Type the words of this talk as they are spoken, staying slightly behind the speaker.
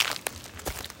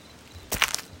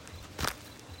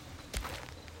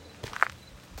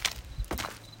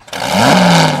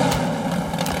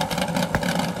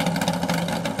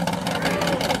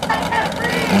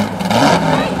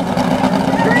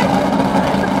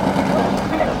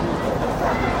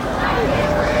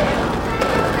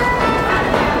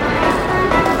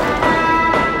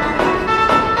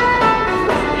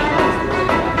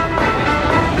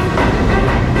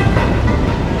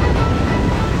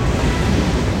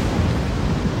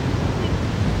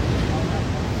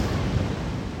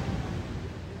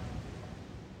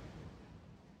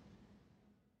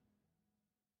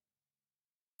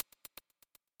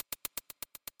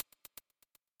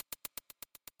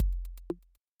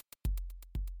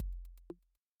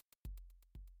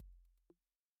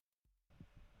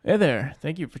Hey there,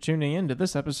 thank you for tuning in to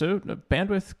this episode of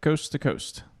Bandwidth Coast to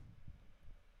Coast.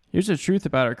 Here's the truth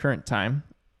about our current time,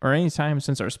 or any time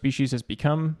since our species has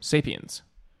become sapiens.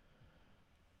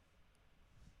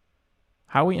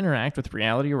 How we interact with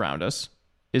reality around us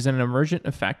is an emergent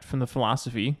effect from the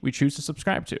philosophy we choose to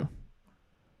subscribe to.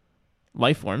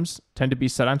 Life forms tend to be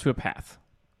set onto a path.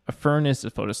 A fern is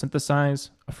to photosynthesize,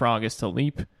 a frog is to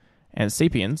leap, and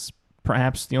sapiens,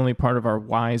 perhaps the only part of our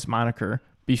wise moniker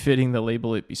befitting the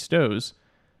label it bestows,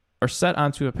 are set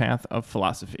onto a path of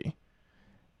philosophy.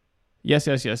 Yes.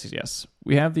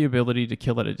 We have the ability to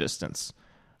kill at a distance.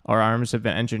 Our arms have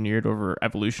been engineered over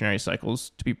evolutionary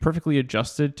cycles to be perfectly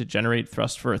adjusted to generate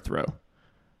thrust for a throw,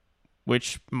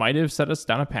 which might have set us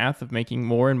down a path of making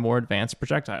more and more advanced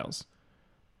projectiles.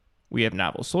 We have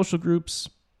novel social groups,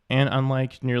 and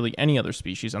unlike nearly any other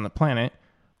species on the planet,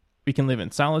 we can live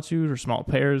in solitude or small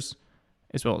pairs,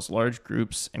 as well as large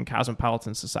groups and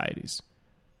cosmopolitan societies,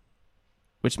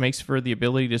 which makes for the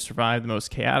ability to survive the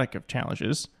most chaotic of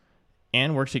challenges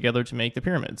and work together to make the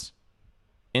pyramids.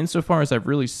 Insofar as I've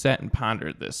really sat and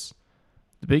pondered this,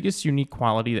 the biggest unique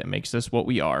quality that makes us what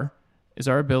we are is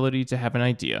our ability to have an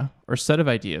idea or set of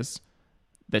ideas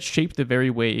that shape the very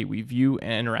way we view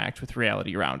and interact with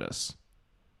reality around us.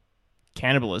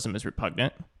 Cannibalism is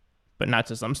repugnant, but not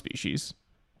to some species,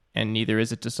 and neither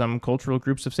is it to some cultural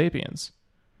groups of sapiens.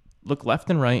 Look left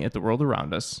and right at the world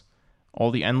around us, all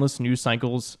the endless news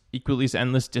cycles, equally as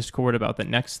endless discord about the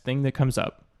next thing that comes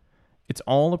up. It's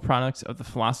all a product of the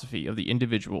philosophy of the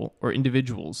individual or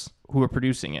individuals who are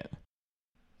producing it.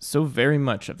 So very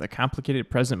much of the complicated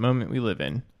present moment we live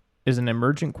in is an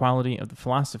emergent quality of the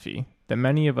philosophy that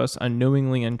many of us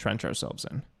unknowingly entrench ourselves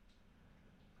in.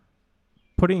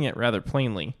 Putting it rather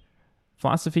plainly,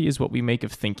 philosophy is what we make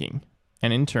of thinking,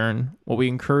 and in turn, what we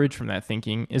encourage from that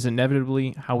thinking is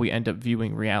inevitably how we end up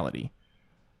viewing reality.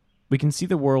 We can see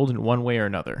the world in one way or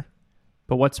another,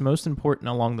 but what's most important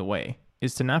along the way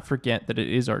is to not forget that it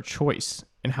is our choice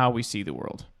in how we see the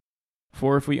world.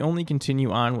 For if we only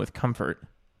continue on with comfort,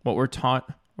 what we're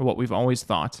taught or what we've always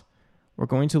thought, we're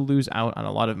going to lose out on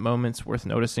a lot of moments worth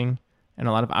noticing and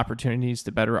a lot of opportunities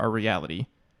to better our reality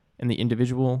in the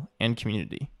individual and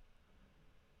community.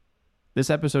 This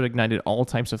episode ignited all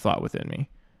types of thought within me,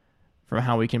 from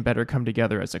how we can better come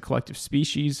together as a collective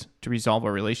species to resolve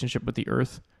our relationship with the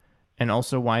Earth, and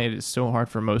also why it is so hard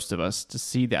for most of us to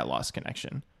see that lost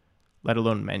connection, let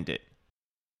alone mend it.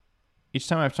 Each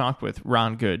time I've talked with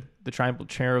Ron Good, the tribal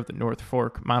chair of the North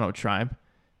Fork Mono Tribe,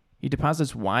 he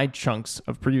deposits wide chunks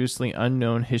of previously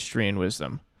unknown history and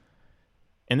wisdom.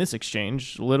 In this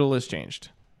exchange, little has changed,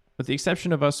 with the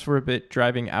exception of us for a bit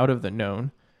driving out of the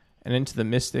known and into the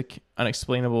mystic,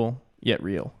 unexplainable, yet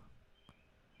real.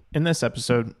 In this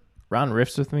episode, Ron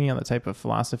riffs with me on the type of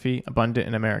philosophy abundant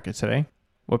in America today,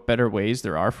 what better ways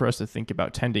there are for us to think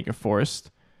about tending a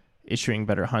forest, issuing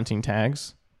better hunting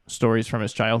tags, stories from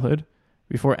his childhood,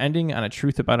 before ending on a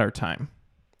truth about our time.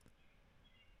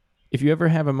 If you ever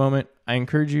have a moment, I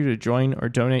encourage you to join or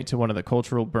donate to one of the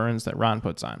cultural burns that Ron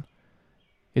puts on.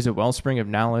 He's a wellspring of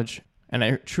knowledge, and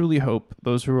I truly hope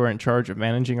those who are in charge of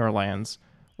managing our lands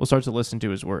will start to listen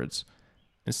to his words,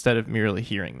 instead of merely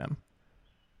hearing them.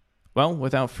 Well,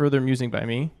 without further musing by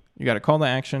me, you got a call to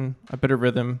action, a bit of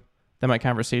rhythm, then my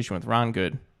conversation with Ron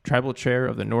Good, tribal chair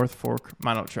of the North Fork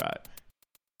Mono Tribe.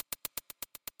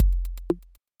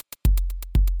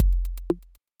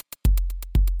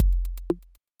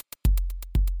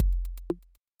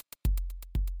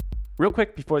 Real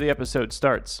quick before the episode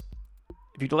starts,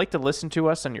 if you'd like to listen to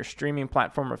us on your streaming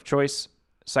platform of choice,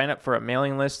 sign up for a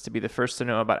mailing list to be the first to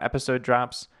know about episode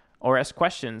drops, or ask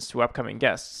questions to upcoming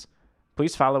guests,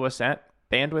 please follow us at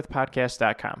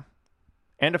bandwidthpodcast.com.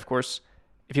 And of course,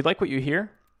 if you like what you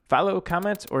hear, follow,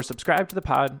 comment, or subscribe to the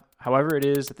pod, however it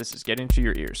is that this is getting to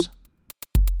your ears.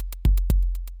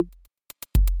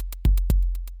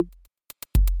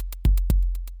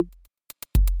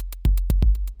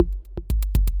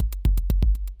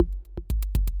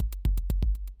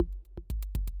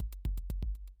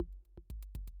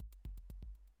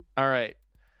 All right.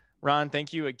 Ron,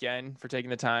 thank you again for taking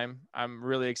the time. I'm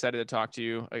really excited to talk to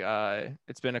you.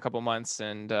 It's been a couple months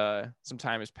and some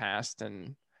time has passed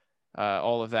and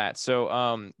all of that.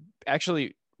 So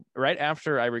actually, right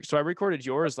after I recorded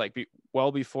yours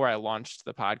well before I launched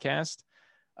the podcast.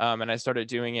 And I started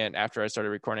doing it after I started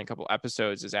recording a couple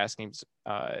episodes, is asking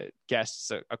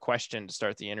guests a question to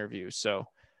start the interview. So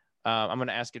I'm going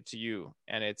to ask it to you.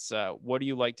 And it's, what do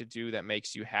you like to do that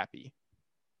makes you happy?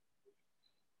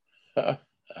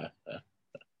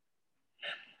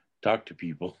 Talk to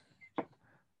people.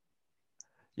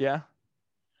 Yeah.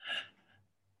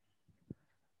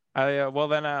 Well,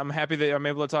 then I'm happy that I'm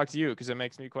able to talk to you because it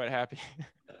makes me quite happy.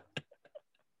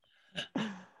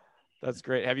 That's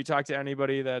great. Have you talked to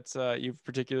anybody that's you've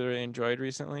particularly enjoyed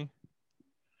recently?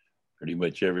 Pretty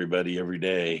much everybody every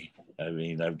day. I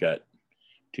mean, I've got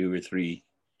 2 or 3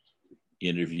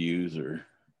 interviews or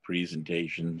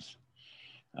presentations.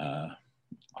 Uh,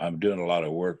 I'm doing a lot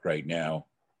of work right now,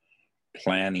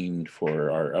 planning for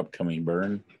our upcoming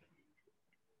burn.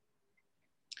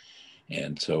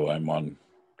 And so I'm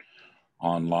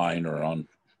online or on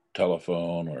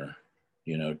telephone or,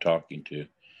 talking to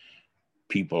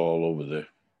people all over the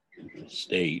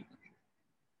state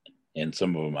and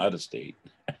some of them out of state.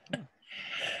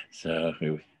 So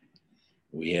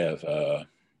we have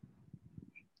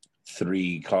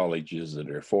 3 colleges that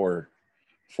are four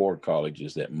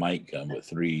colleges that might come, but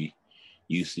 3: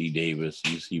 UC Davis,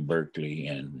 UC Berkeley,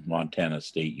 and Montana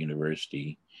State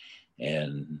University,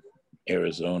 and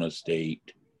Arizona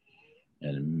State,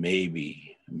 and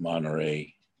maybe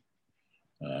Monterey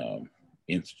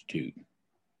Institute.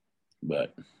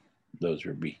 But those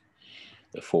are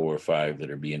the 4 or 5 that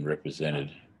are being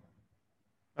represented.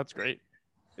 That's great.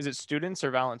 Is it students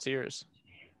or volunteers?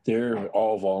 They're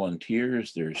all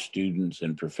volunteers. They're students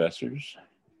and professors.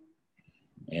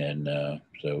 And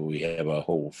so we have a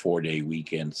whole 4-day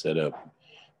weekend set up.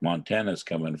 Montana's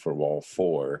coming for all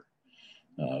 4.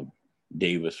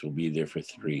 Davis will be there for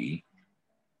 3.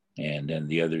 And then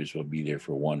the others will be there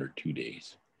for 1 or 2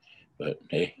 days. But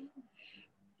hey,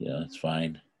 it's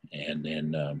fine. And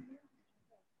then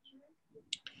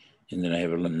I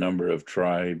have a number of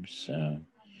tribes.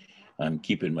 I'm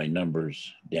keeping my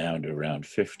numbers down to around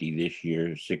 50 this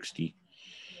year, 60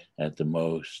 at the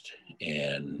most.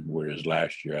 And whereas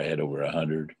last year I had over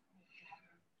 100.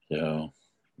 So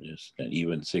just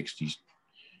even 60's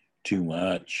too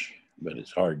much, but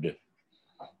it's hard to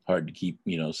keep,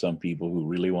 some people who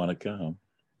really want to come.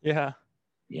 Yeah.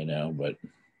 But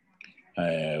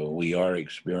we are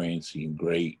experiencing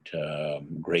great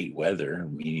weather,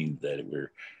 meaning that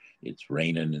it's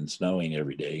raining and snowing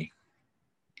every day.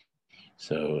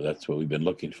 So that's what we've been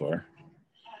looking for.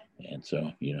 And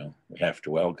so, we have to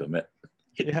welcome it.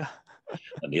 Yeah.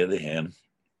 On the other hand,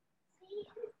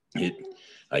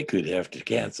 I could have to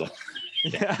cancel.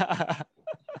 Yeah.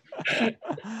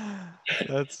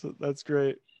 That's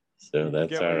great. So that's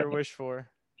get what you wish for.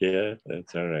 Yeah,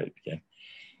 that's all right. Okay.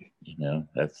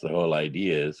 That's the whole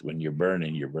idea is when you're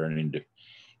burning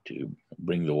to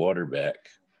bring the water back.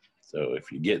 So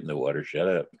if you get in the water, shut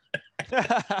up.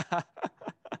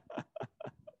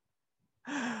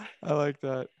 I like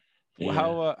that. Yeah.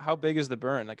 How big is the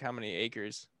burn? Like how many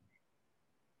acres?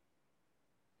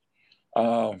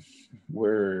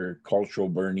 We're cultural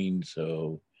burning,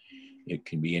 so it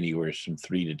can be anywhere from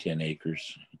 3 to 10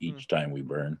 acres each time we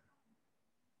burn.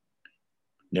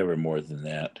 Never more than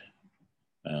that.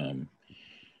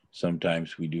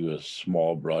 Sometimes we do a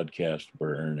small broadcast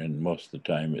burn, and most of the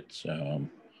time it's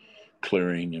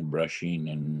clearing and brushing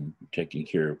and taking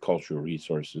care of cultural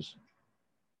resources.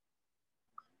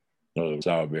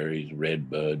 Sourberries,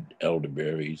 redbud,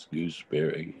 elderberries,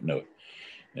 gooseberry,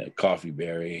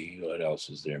 coffeeberry. What else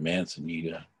is there?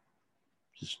 Manzanita.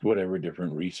 Just whatever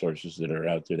different resources that are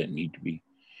out there that need to be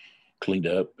cleaned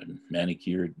up and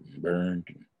manicured and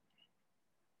burned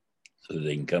so that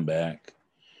they can come back.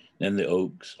 Then the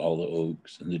oaks, all the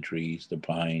oaks and the trees, the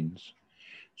pines.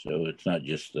 So it's not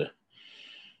just the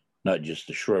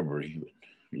shrubbery, but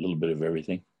a little bit of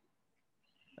everything.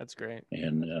 That's great.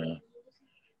 And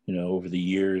over the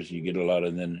years you get a lot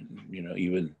of then,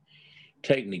 even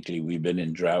technically we've been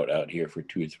in drought out here for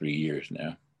 2 or 3 years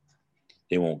now.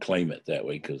 They won't claim it that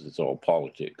way because it's all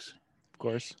politics. Of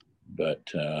course.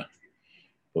 But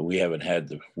we haven't had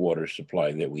the water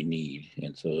supply that we need.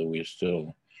 And so we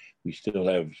still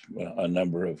have a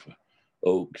number of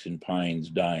oaks and pines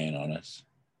dying on us.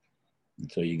 And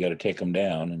so you got to take them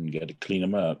down and you got to clean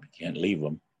them up. You can't leave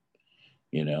them.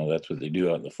 That's what they do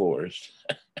out in the forest.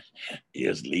 You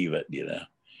just leave it,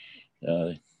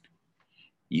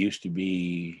 used to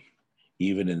be,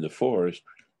 even in the forest,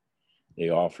 they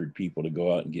offered people to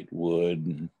go out and get wood,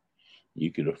 and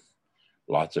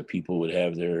lots of people would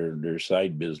have their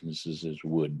side businesses as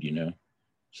wood,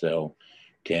 sell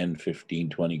 10, 15,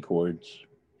 20 cords.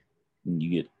 And you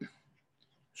get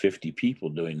 50 people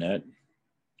doing that,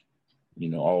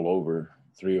 all over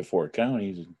 3 or 4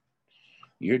 counties. And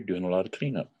you're doing a lot of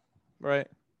cleanup. Right.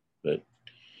 But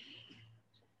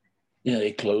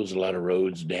they close a lot of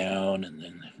roads down, and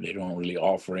then they don't really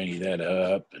offer any of that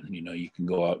up. And, you can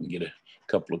go out and get a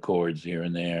couple of cords here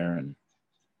and there. And,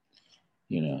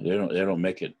 they don't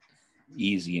make it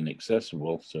easy and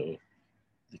accessible. So,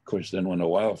 of course, then when a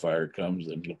wildfire comes,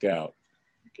 then look out.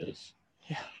 because,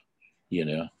 Yeah. you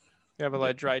know, You have a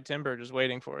lot of dry timber just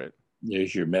waiting for it.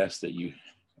 there's your mess that you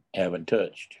haven't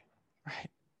touched. Right.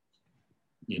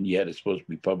 And yet it's supposed to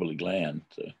be public land.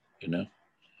 So, you know,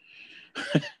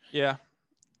 Yeah.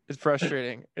 It's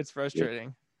frustrating. It's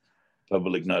frustrating.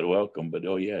 public not welcome, but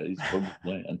oh yeah, it's public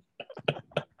land.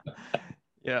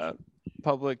 Yeah.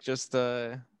 Public just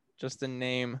a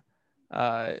name.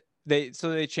 They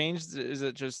changed, is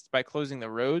it just by closing the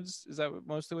roads? Is that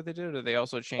mostly what they did? Or they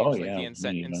also Oh changed like yeah,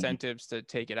 the incentives to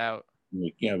take it out?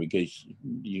 yeah, because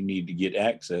you need to get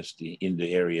access into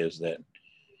areas that,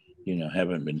 you know,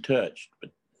 haven't been touched.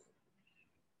 But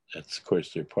that's, of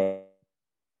course, they're part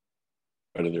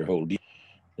of their whole deal.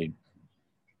 They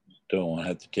don't want to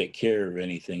have to take care of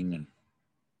anything and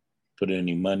put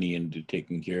any money into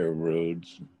taking care of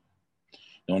roads.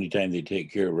 The only time they take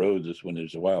care of roads is when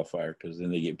there's a wildfire, because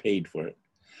then they get paid for it.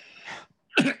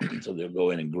 So they'll go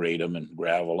in and grade them and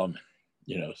gravel them,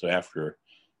 you know. So after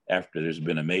there's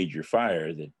been a major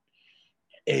fire, that,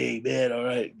 hey man, all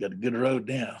right, got a good road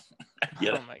now.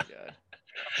 You know? Oh my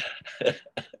God.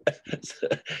 So,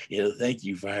 you know, thank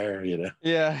you, fire. You know,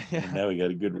 Yeah. and Yeah. now we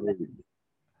got a good road.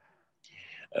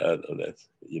 That's,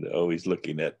 you know, always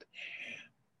looking at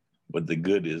what the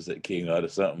good is that came out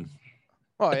of something.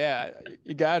 Well, yeah,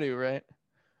 you got to, right?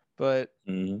 But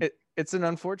Mm-hmm. it's an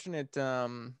unfortunate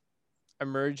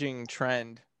emerging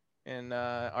trend in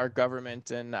our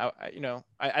government, and I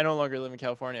no longer live in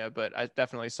California, but I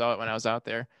definitely saw it when I was out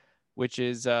there, which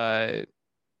is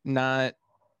not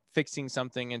fixing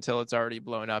something until it's already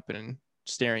blown up and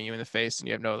staring you in the face, and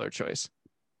you have no other choice.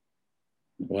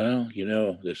 Well, you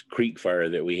know, this creek fire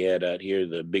that we had out here,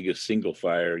 the biggest single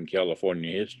fire in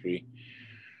California history,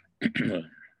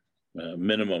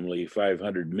 minimally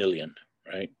 500 million,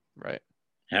 right? Right.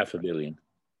 Half a billion.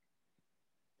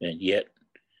 And yet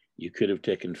you could have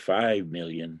taken 5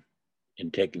 million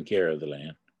and taken care of the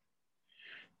land.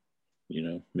 You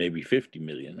know, maybe 50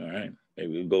 million. All right.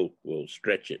 Maybe we'll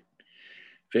stretch it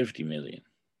 50 million,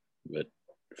 but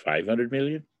 500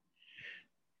 million?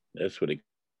 That's what it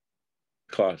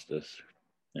cost us.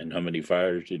 And how many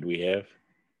fires did we have?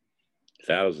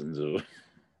 Thousands of,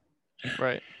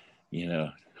 Right. you know,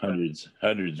 hundreds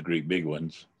of great big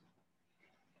ones.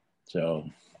 So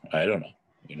I don't know,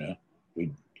 you know,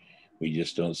 we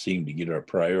just don't seem to get our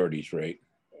priorities right.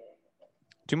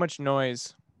 Too much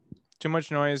noise. Too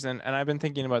much noise, and I've been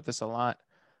thinking about this a lot.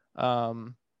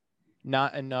 Um,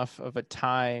 Not enough of a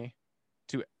tie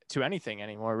to anything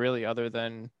anymore, really, other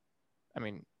than, I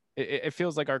mean, it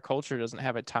feels like our culture doesn't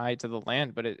have a tie to the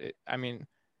land, but I mean,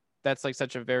 that's like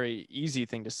such a very easy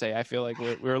thing to say. I feel like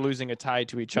we're losing a tie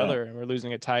to each No, other, and we're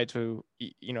losing a tie to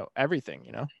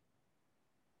everything.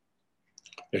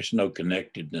 there's no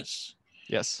connectedness,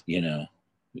 Yes. you know,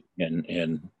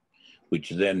 and which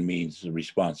then means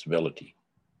responsibility.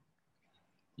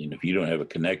 You know, if you don't have a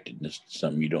connectedness to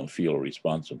something, you don't feel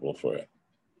responsible for it,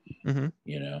 Mm-hmm.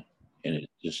 you know, and it's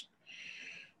just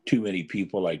too many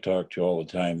people I talk to all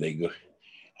the time. They go,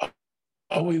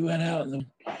 oh, we went out and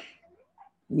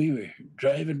we were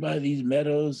driving by these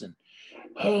meadows and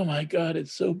oh my God,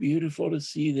 it's so beautiful to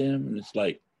see them. And it's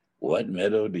like, what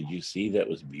meadow did you see that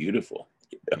was beautiful?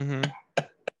 Mm-hmm.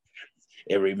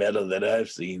 Every meadow that I've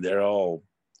seen, they're all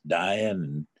dying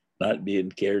and not being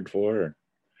cared for.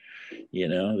 You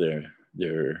know,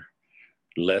 they're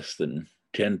less than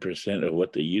 10% of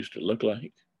what they used to look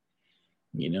like.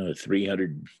 You know, a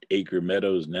 300-acre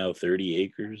meadow is now 30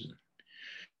 acres.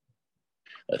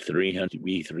 A 300 to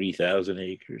be 3,000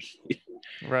 acres.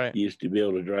 Right. You used to be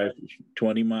able to drive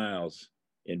 20 miles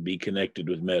and be connected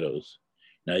with meadows.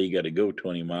 Now you got to go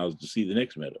 20 miles to see the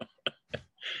next meadow.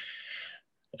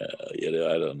 You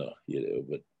know, I don't know, you know,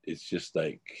 but it's just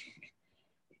like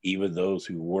even those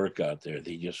who work out there,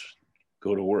 they just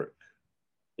go to work.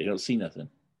 They don't see nothing.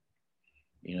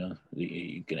 You know,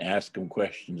 you can ask them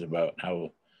questions about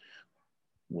how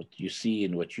what you see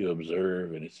and what you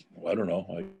observe, and it's, I don't know.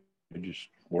 I just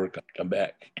work, come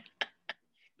back,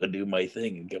 go do my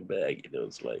thing, and come back. You know,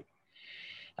 it's like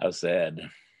how sad.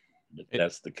 But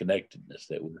that's the connectedness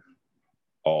that we're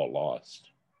all lost.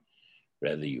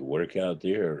 Whether you work out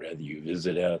there, or whether you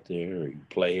visit out there, or you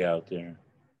play out there,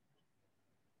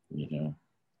 you know.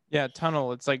 Yeah,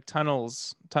 tunnel. It's like tunnel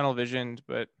visioned,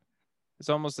 but it's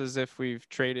almost as if we've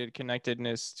traded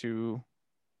connectedness to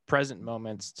present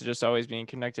moments to just always being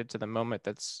connected to the moment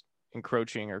that's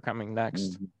encroaching or coming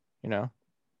next, Mm-hmm. you know?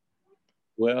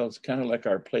 Well, it's kind of like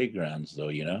our playgrounds, though,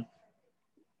 you know.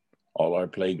 All our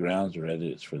playgrounds, whether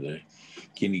it's for the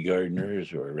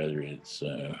kindergartners or whether it's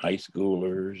high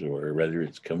schoolers or whether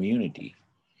it's community,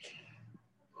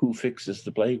 who fixes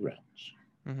the playgrounds?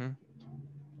 Mm-hmm.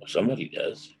 Somebody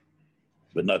does,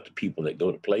 but not the people that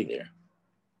go to play there,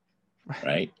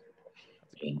 right?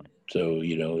 And so,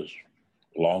 as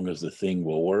long as the thing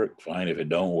will work, fine. If it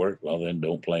don't work, well, then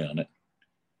don't play on it.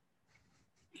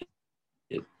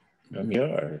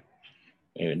 Are.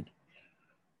 And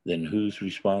then whose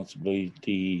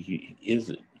responsibility is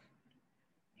it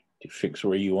to fix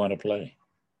where you want to play?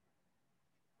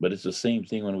 But it's the same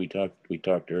thing when we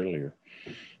talked earlier,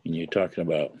 and you're talking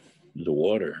about the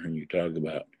water, and you talk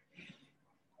about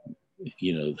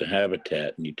the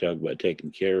habitat, and you talk about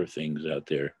taking care of things out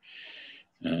there.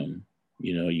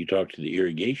 You talk to the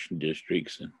irrigation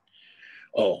districts, and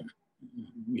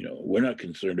we're not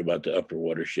concerned about the upper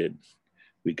watershed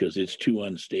because it's too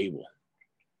unstable,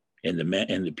 and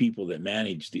the people that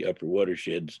manage the upper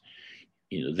watersheds,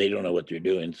 they don't know what they're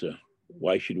doing. So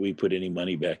why should we put any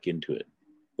money back into it?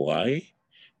 Why?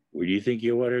 Where do you think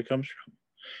your water comes from?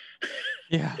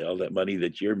 Yeah. All that money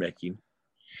that you're making,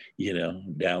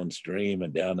 downstream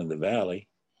and down in the valley,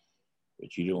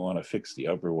 but you don't want to fix the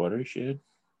upper watershed.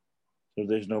 So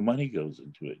there's no money goes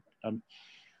into it.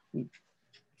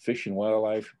 Fish and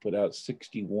Wildlife put out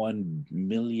 $61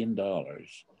 million,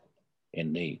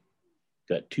 and they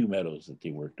got 2 meadows that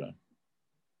they worked on.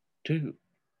 2,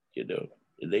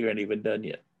 they aren't even done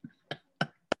yet.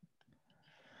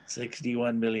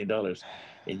 $61 million,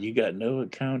 and you got no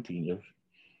accounting of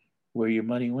where your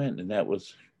money went, and that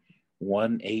was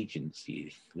one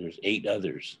agency. There's 8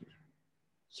 others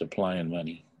supplying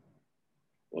money.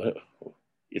 What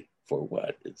for?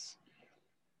 What? It's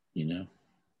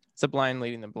it's a blind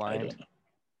leading the blind.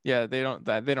 Yeah, they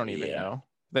don't even know.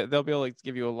 They'll be able to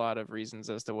give you a lot of reasons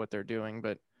as to what they're doing,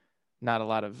 but not a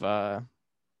lot of I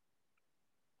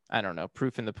don't know,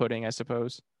 proof in the pudding, I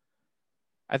suppose.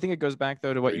 I think it goes back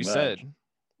though to what you said.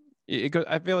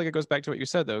 I feel like it goes back to what you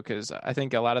said though, because I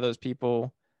think a lot of those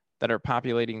people that are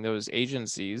populating those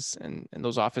agencies and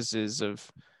those offices of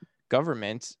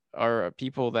government are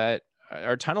people that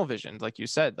are tunnel visioned, like you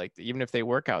said. Like even if they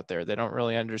work out there, they don't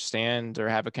really understand or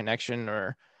have a connection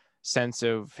or sense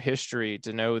of history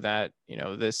to know that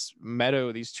this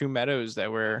meadow, these 2 meadows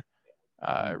that we're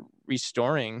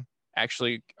restoring,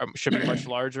 actually should be much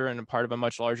larger and a part of a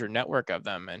much larger network of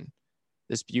them. And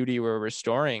this beauty we're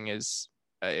restoring is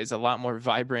a lot more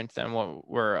vibrant than what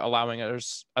we're allowing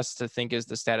us to think is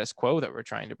the status quo that we're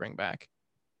trying to bring back.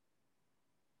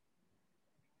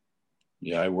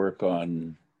 Yeah,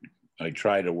 I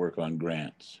try to work on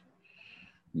grants.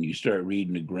 And you start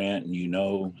reading the grant,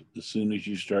 and as soon as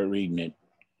you start reading it,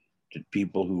 the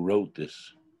people who wrote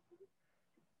this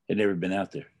had never been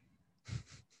out there.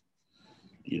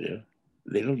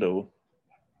 They don't know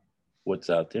what's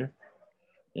out there.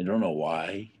 They don't know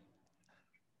why.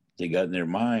 They got in their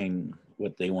mind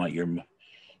what they want your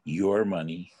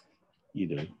money,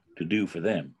 to do for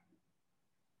them.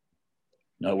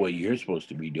 Not what you're supposed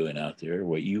to be doing out there,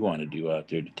 what you want to do out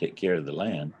there to take care of the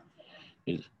land.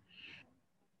 Is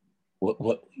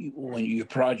when your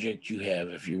project you have,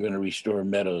 if you're going to restore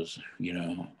meadows,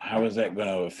 how is that going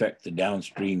to affect the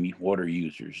downstream water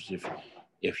users?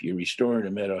 If you're restoring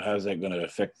a meadow, how's that going to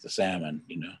affect the salmon?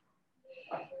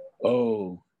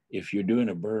 If you're doing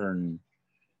a burn,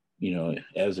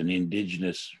 as an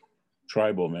indigenous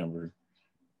tribal member,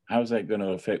 how is that going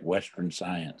to affect Western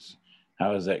science?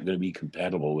 How is that going to be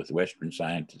compatible with Western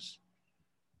scientists?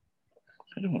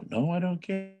 I don't know. I don't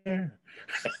care.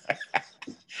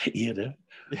 Yeah.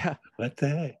 What the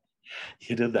heck?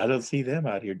 I don't see them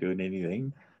out here doing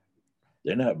anything.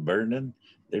 They're not burning.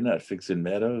 They're not fixing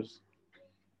meadows.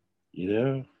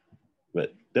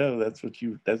 But no, that's what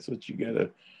you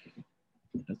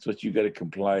gotta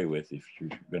comply with if you're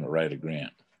gonna write a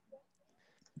grant.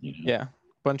 Yeah.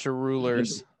 Bunch of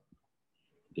rulers.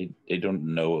 They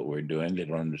don't know what we're doing. They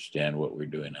don't understand what we're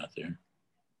doing out there.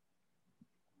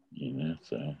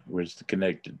 So where's the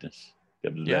connectedness?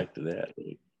 Comes back to that.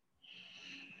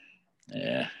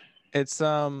 Yeah. It's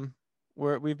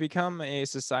we've become a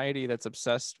society that's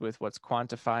obsessed with what's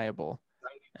quantifiable,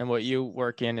 and what you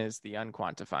work in is the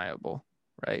unquantifiable,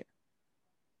 right?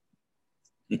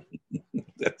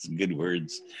 That's good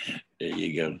words. There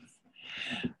you go.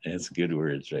 That's good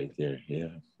words right there. Yeah,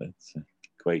 that's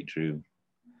quite true.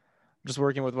 I'm just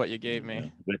working with what you gave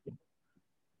me.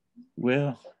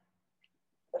 Well,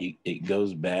 it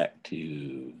goes back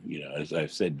to, as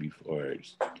I've said before,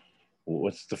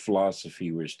 what's the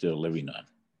philosophy we're still living on?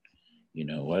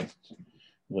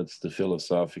 What's the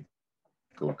philosophical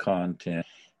content,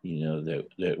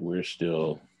 that we're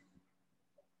still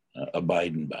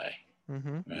abiding by,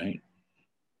 right?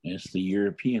 And it's the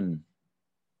European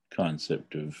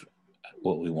concept of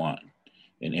what we want,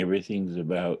 and everything's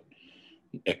about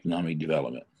economic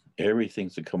development.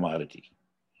 Everything's a commodity.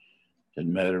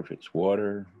 Doesn't matter if it's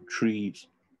water, trees,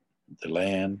 the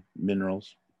land,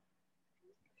 minerals.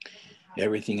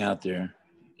 Everything out there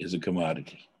is a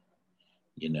commodity,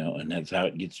 and that's how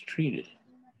it gets treated.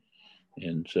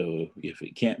 And so if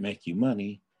it can't make you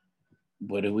money,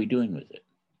 what are we doing with it?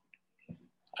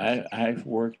 I've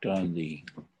worked on the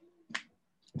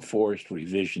forest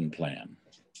revision plan.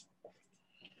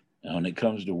 Now, when it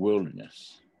comes to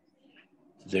wilderness,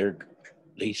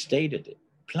 they stated it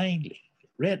plainly,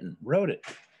 wrote it.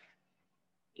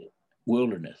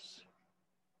 Wilderness.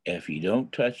 If you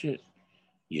don't touch it,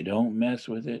 you don't mess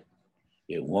with it,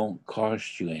 it won't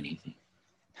cost you anything.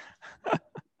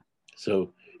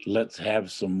 So let's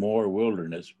have some more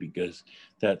wilderness, because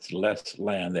that's less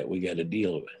land that we got to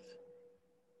deal with.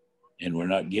 And we're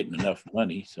not getting enough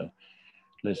money, so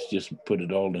let's just put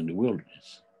it all into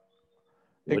wilderness.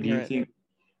 What do you think?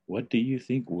 What do you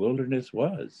think wilderness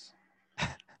was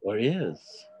or is?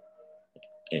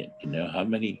 And how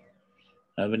many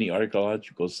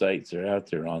archaeological sites are out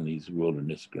there on these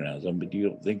wilderness grounds? I mean, do you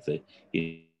don't think that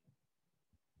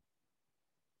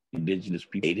indigenous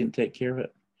people, they didn't take care of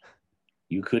it?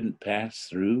 You couldn't pass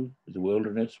through the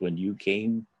wilderness when you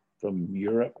came from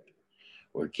Europe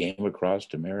or came across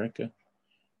America?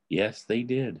 Yes, they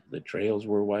did. The trails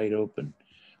were wide open.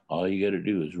 All you got to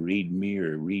do is read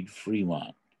Muir, read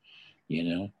Fremont,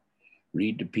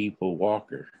 read the people,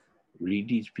 Walker, read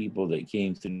these people that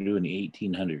came through in the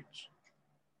 1800s.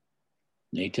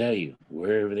 They tell you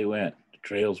wherever they went, the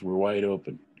trails were wide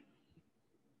open.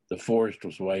 The forest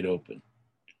was wide open.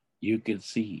 You could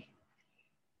see.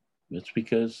 It's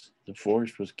because the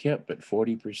forest was kept at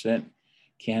 40%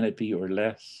 canopy or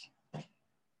less,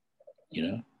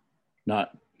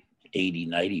 not 80,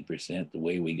 90% the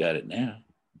way we got it now.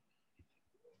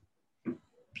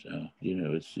 So,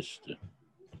 it's just,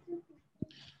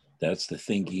 that's the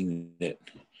thinking that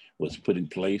was put in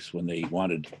place when they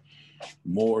wanted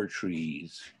more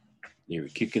trees. They were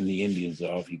kicking the Indians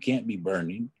off. You can't be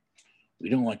burning. We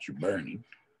don't want you burning.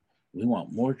 We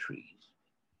want more trees.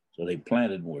 So they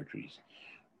planted more trees.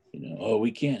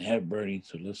 We can't have burning,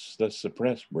 so let's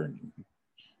suppress burning.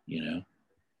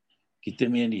 Get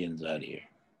them Indians out of here.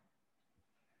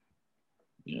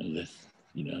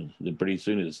 Pretty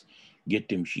soon is get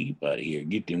them sheep out of here,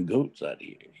 get them goats out of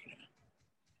here.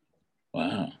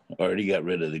 Wow, already got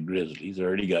rid of the grizzlies,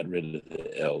 already got rid of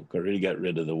the elk, already got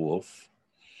rid of the wolf,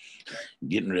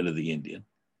 getting rid of the Indian.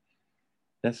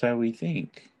 That's how we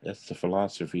think. That's the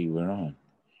philosophy we're on.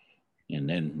 And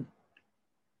then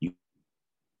you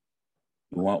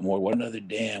want more. What another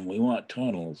dam? We want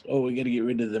tunnels. Oh, we got to get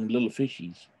rid of them little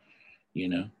fishies. We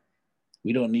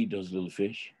don't need those little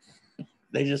fish.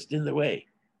 They're just in the way.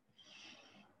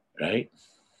 Right?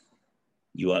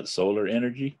 You want solar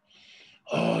energy?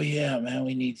 Oh, yeah, man,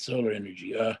 we need solar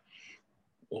energy.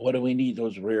 What do we need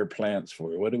those rare plants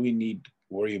for? What do we need to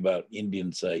worry about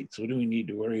Indian sites? What do we need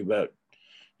to worry about,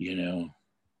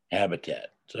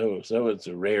 habitat? So it's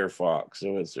a rare fox.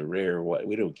 So it's a rare what?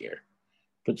 We don't care.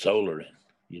 Put solar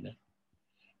in,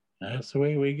 That's the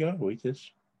way we go. We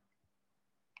just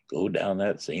go down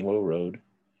that same old road,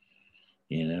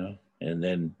 and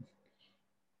then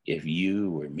if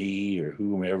you or me or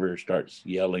whomever starts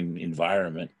yelling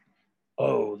environment,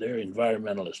 oh, they're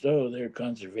environmentalists. Oh, they're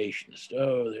conservationists.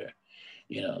 Oh,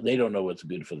 they don't know what's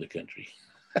good for the country.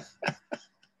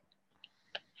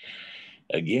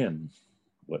 Again,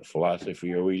 what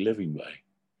philosophy are we living by?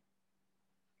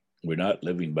 We're not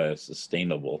living by a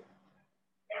sustainable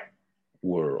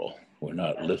world. We're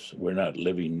not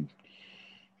living,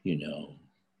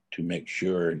 to make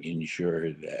sure and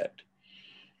ensure that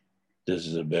this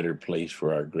is a better place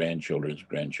for our grandchildren's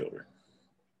grandchildren.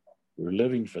 We're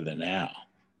living for the now.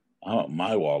 I want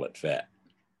my wallet fat.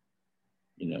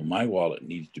 My wallet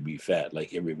needs to be fat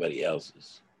like everybody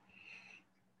else's.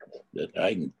 That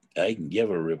I can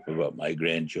give a rip about my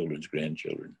grandchildren's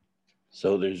grandchildren.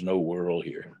 So there's no world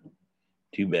here.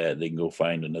 Too bad they can go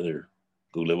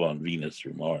live on Venus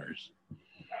or Mars.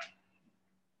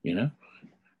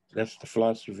 That's the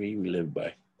philosophy we live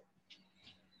by.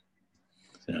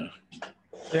 So,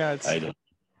 yeah,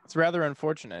 it's rather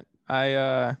unfortunate.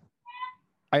 I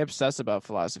obsess about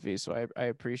philosophy, so I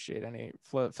appreciate any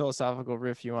philosophical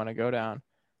riff you want to go down.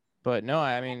 But no,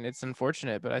 I mean, it's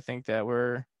unfortunate, but I think that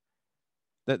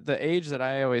the age that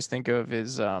I always think of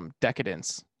is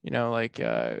decadence.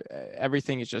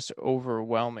 Everything is just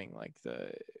overwhelming.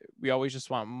 We always just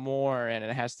want more, and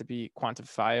it has to be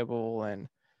quantifiable and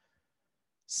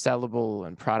sellable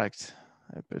and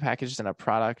packaged in a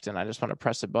product. And I just want to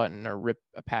press a button or rip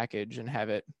a package and have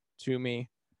it to me.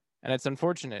 And it's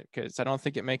unfortunate because I don't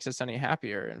think it makes us any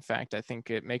happier. In fact, I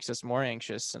think it makes us more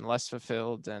anxious and less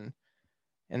fulfilled. And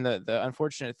the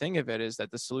unfortunate thing of it is that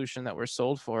the solution that we're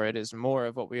sold for it is more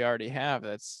of what we already have.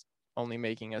 That's only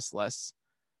making us less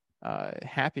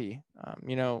happy.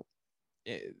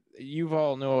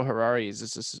 Yuval Noah Harari is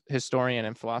this historian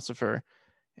and philosopher,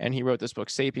 and he wrote this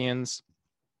book, Sapiens.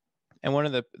 And one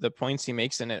of the points he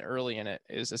makes in it early in it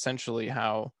is essentially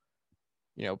how,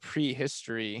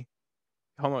 prehistory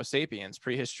Homo sapiens,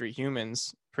 prehistory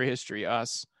humans, prehistory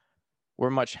us,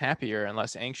 were much happier and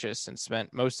less anxious and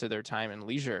spent most of their time in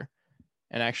leisure.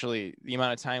 And actually, the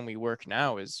amount of time we work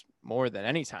now is more than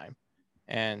any time.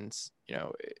 And,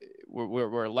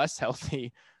 we're less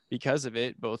healthy because of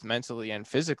it, both mentally and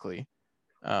physically.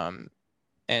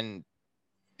 And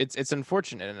it's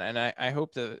unfortunate. And I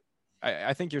hope that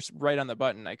I think you're right on the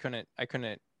button. I couldn't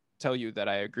tell you that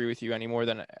I agree with you any more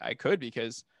than I could,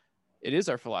 because it is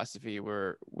our philosophy.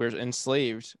 We're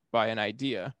enslaved by an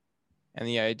idea, and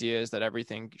the idea is that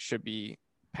everything should be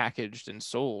packaged and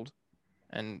sold,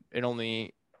 and it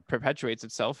only perpetuates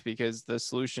itself because the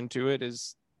solution to it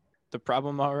is the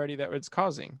problem already that it's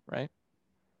causing, right?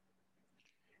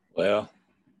 Well,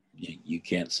 you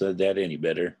can't say that any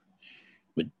better.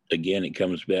 But again, it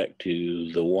comes back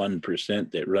to the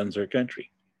 1% that runs our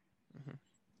country. Mm-hmm.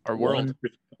 Our world.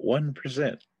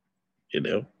 1%,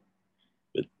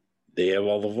 but they have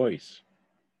all the voice.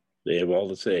 They have all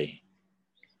the say.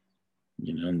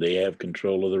 They have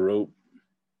control of the rope,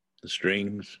 the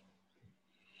strings.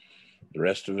 The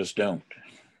rest of us don't.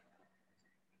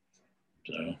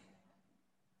 So.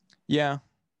 Yeah,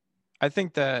 I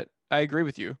think that I agree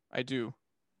with you. I do.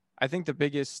 I think the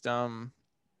biggest, I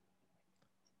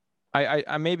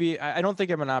maybe I don't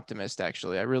think I'm an optimist,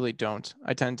 actually. I really don't.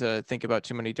 I tend to think about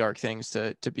too many dark things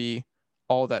to be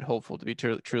all that hopeful, to be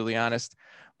truly honest.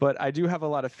 But I do have a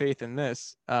lot of faith in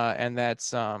this, and that's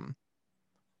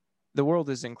the world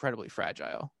is incredibly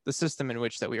fragile. The system in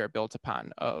which that we are built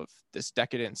upon of this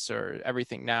decadence or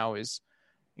everything now is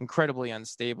incredibly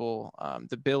unstable.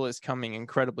 The bill is coming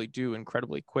incredibly due,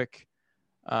 incredibly quick.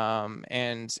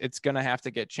 And it's going to have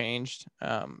to get changed.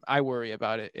 I worry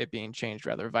about it being changed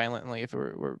rather violently if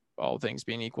we're all things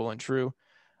being equal and true.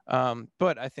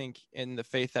 But I think in the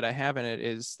faith that I have in it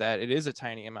is that it is a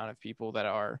tiny amount of people that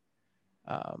are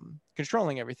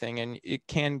controlling everything, and it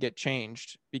can get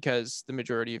changed because the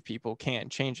majority of people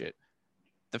can't change it.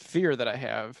 The fear that I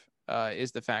have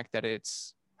is the fact that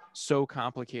it's so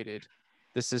complicated,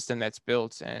 the system that's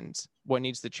built, and what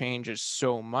needs to change is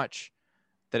so much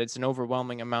that it's an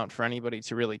overwhelming amount for anybody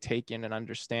to really take in and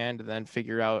understand and then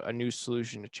figure out a new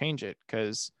solution to change it.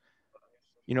 Because,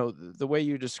 the way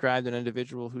you described an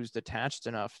individual who's detached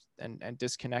enough and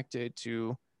disconnected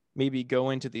to maybe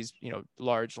go into these,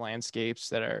 large landscapes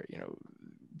that are,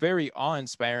 very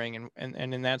awe-inspiring and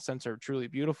in that sense are truly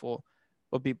beautiful,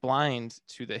 but be blind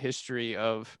to the history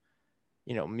of,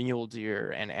 mule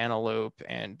deer and antelope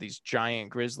and these giant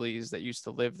grizzlies that used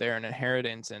to live there, and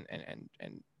inheritance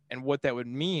and what that would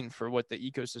mean for what the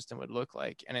ecosystem would look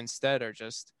like. And instead are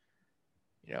just,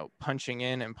 punching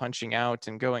in and punching out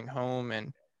and going home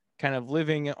and kind of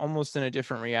living almost in a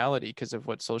different reality because of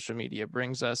what social media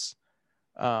brings us.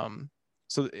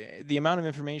 So the amount of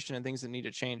information and things that need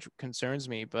to change concerns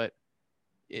me, but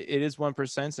it is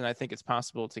 1%. And I think it's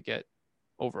possible to get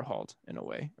overhauled in a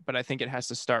way, but I think it has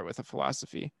to start with a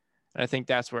philosophy. And I think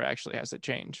that's where it actually has to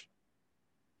change.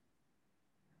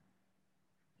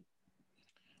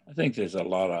 I think there's a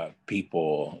lot of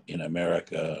people in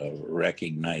America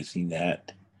recognizing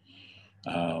that.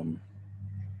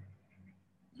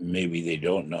 Maybe they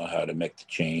don't know how to make the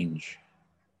change,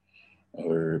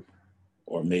 or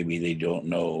maybe they don't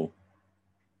know,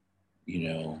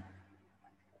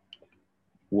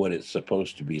 what it's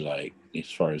supposed to be like as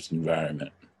far as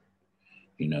environment.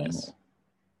 Yes.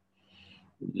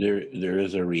 There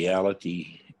is a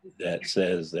reality that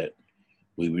says that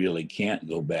we really can't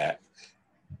go back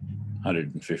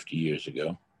 150 years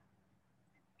ago,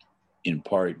 in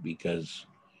part because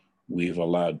we've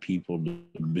allowed people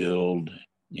to build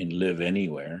and live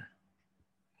anywhere.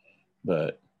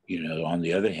 But, on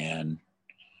the other hand,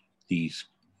 these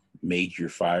major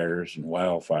fires and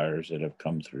wildfires that have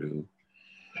come through,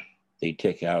 they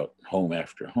take out home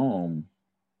after home.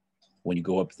 When you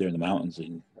go up there in the mountains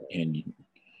and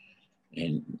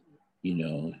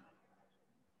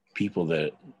people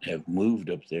that have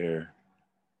moved up there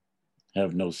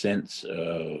have no sense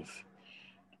of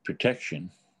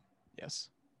protection. Yes.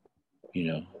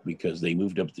 Because they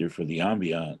moved up there for the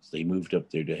ambiance. They moved up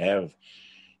there to have,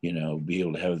 be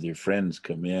able to have their friends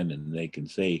come in and they can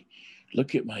say,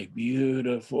 look at my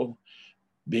beautiful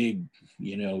big,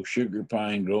 sugar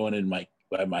pine growing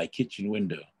by my kitchen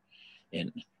window,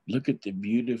 and look at the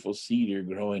beautiful cedar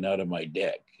growing out of my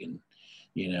deck, and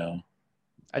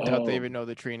I doubt they oh, even know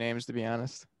the tree names, to be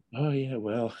honest. oh yeah,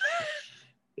 well,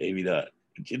 maybe not,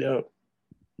 but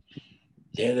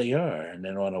there they are. And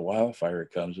then when a wildfire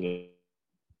comes, like,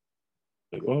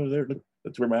 oh, there, look,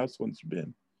 that's where my house once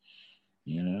been.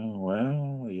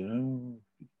 Well,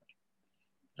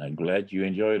 I'm glad you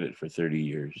enjoyed it for 30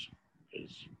 years.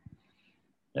 Because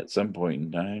at some point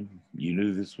in time, you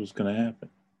knew this was going to happen.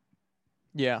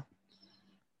 Yeah.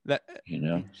 That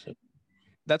So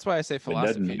that's why I say it doesn't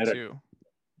philosophy matter. too.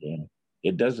 Yeah,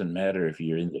 it doesn't matter if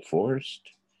you're in the forest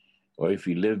or if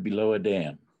you live below a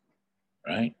dam,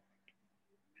 right?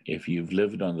 If you've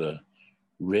lived on the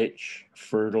rich,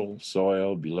 fertile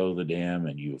soil below the dam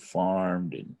and you've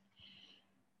farmed and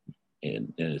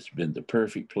it's been the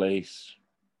perfect place,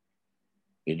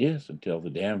 it is until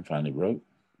the dam finally broke.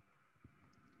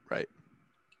 Right.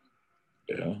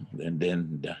 And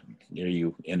then there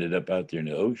you ended up out there in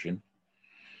the ocean.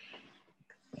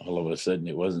 All of a sudden,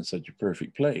 it wasn't such a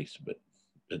perfect place, but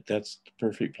that's the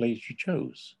perfect place you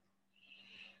chose.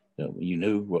 So you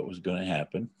knew what was going to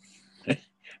happen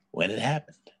when it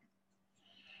happened.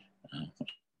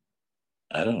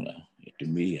 I don't know. To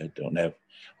me, I don't have a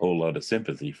whole lot of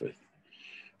sympathy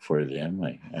for them.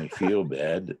 I feel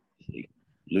bad that they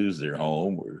lose their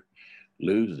home or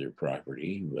lose their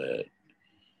property, but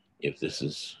if this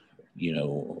is,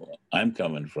 I'm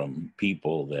coming from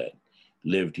people that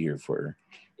lived here for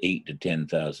 8 to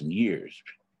 10,000 years.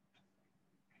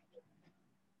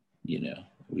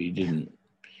 We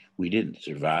didn't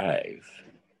survive.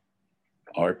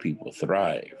 Our people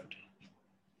thrived,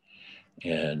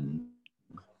 and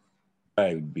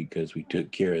thrived because we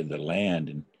took care of the land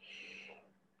and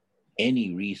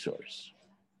any resource.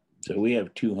 So we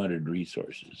have 200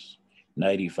 resources,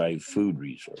 95 food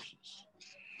resources.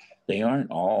 They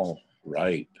aren't all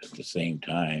ripe at the same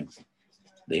time.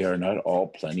 They are not all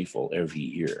plentiful every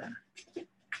year.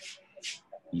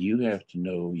 You have to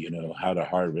know, how to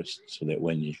harvest so that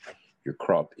when your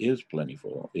crop is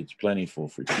plentiful, it's plentiful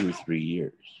for 2 or 3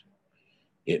 years.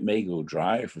 It may go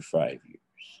dry for 5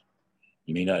 years.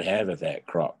 You may not have that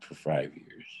crop for 5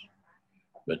 years,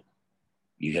 but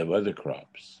you have other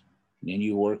crops. And then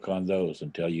you work on those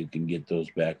until you can get those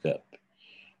back up.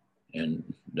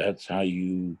 And that's how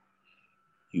you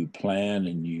plan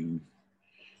and you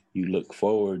look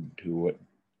forward to what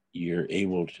you're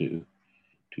able to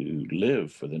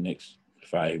live for the next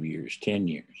 5 years, 10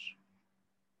 years.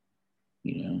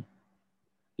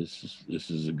 This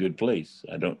is a good place.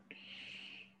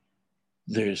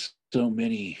 There's so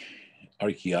many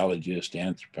archaeologists,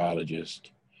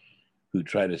 anthropologists who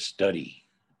try to study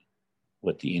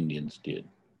what the Indians did.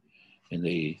 And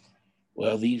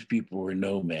these people were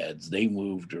nomads. They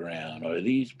moved around. Or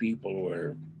these people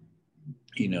were,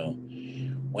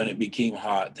 when it became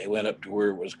hot, they went up to where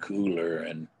it was cooler.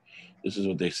 And this is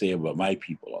what they say about my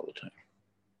people all the time.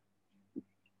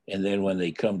 And then when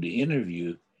they come to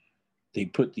interview, they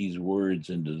put these words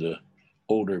into the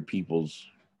older people's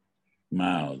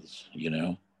mouths,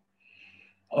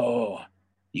 Oh,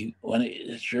 when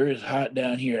it sure is hot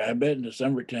down here. I bet in the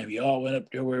summertime you all went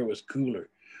up there where it was cooler.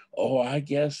 Oh, I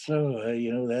guess so.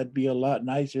 That'd be a lot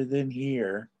nicer than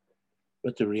here.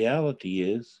 But the reality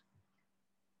is,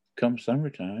 come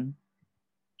summertime,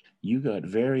 you got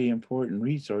very important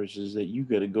resources that you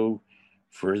got to go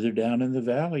further down in the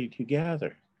valley to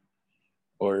gather,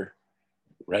 or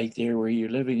right there where you're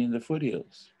living in the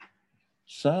foothills.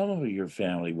 Some of your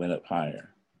family went up higher.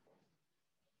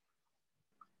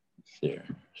 There.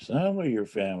 Some of your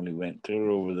family went clear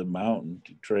over the mountain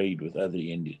to trade with other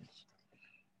Indians.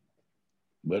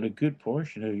 But a good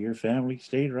portion of your family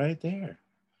stayed right there.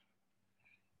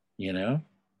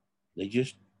 They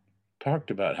just talked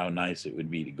about how nice it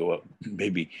would be to go up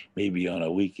maybe on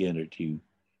a weekend or two.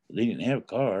 They didn't have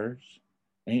cars.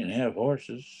 They didn't have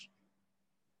horses.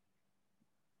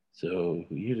 So,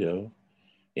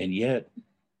 and yet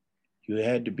you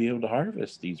had to be able to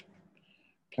harvest these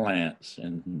plants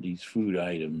and these food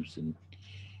items and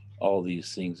all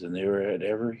these things, and they were at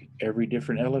every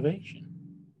different elevation.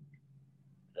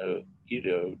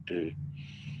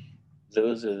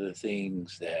 Those are the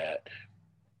things that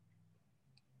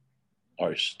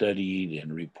are studied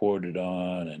and reported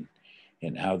on,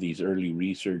 and how these early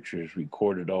researchers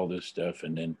recorded all this stuff,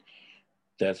 and then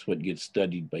that's what gets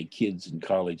studied by kids in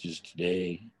colleges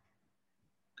today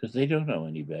because they don't know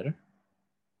any better.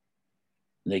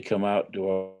 And they come out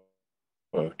to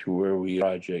where we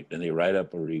project and they write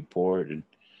up a report, and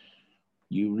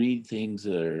you read things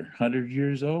that are 100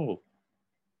 years old.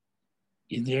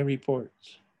 in their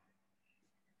reports.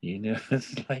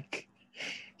 It's like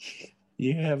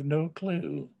you have no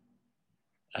clue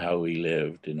how we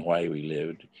lived and why we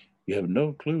lived. You have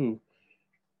no clue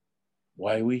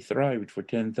why we thrived for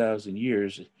 10,000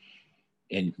 years.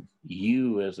 And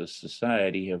you, as a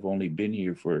society, have only been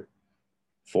here for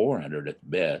 400 at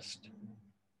best,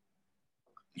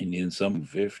 and in some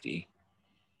 50.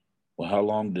 Well, how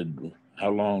long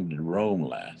did Rome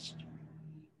last?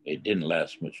 It didn't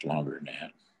last much longer than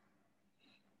that,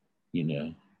 you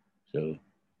know. So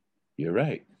you're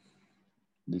right.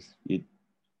 It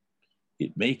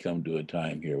may come to a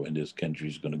time here when this country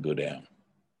is going to go down,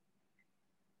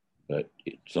 but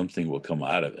something will come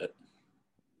out of it.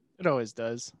 It always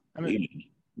does. I mean,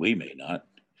 we may not.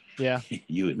 yeah,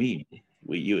 You and me,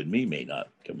 you and me may not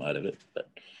come out of it,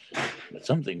 but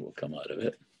something will come out of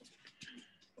it,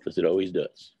 because it always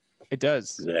does. it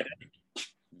does. Exactly.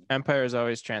 Empires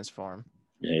always transform.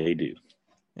 Yeah, they do.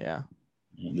 Yeah.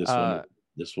 And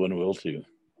this one will too.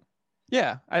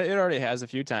 Yeah, it already has a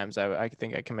few times. I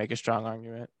think I can make a strong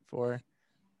argument for.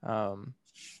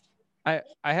 I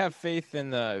have faith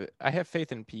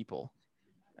in people,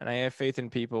 and I have faith in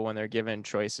people when they're given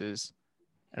choices,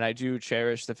 and I do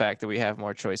cherish the fact that we have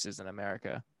more choices in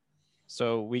America,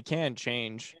 so we can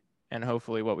change, and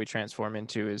hopefully what we transform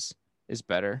into is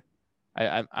better.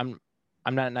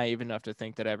 I'm not naive enough to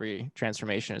think that every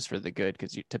transformation is for the good,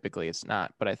 because typically it's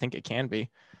not, but I think it can be.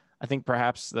 I think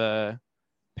perhaps the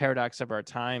paradox of our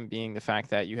time being the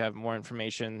fact that you have more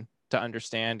information to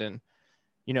understand. And,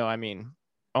 I mean,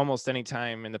 almost any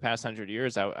time in the past 100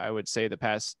 years, I would say the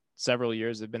past several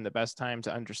years have been the best time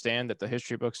to understand that the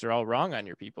history books are all wrong on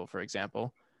your people, for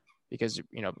example, because,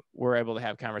 we're able to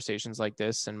have conversations like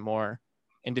this, and more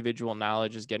individual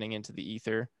knowledge is getting into the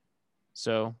ether.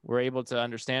 So we're able to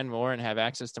understand more and have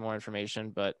access to more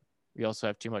information, but we also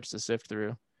have too much to sift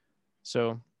through.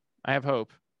 So I have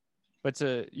hope. But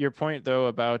to your point, though,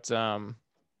 about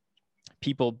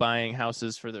people buying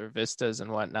houses for their vistas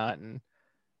and whatnot and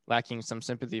lacking some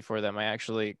sympathy for them, I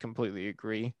actually completely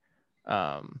agree.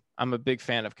 I'm a big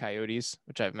fan of coyotes,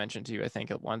 which I've mentioned to you, I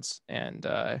think, at once. And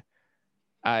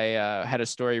I had a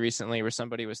story recently where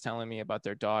somebody was telling me about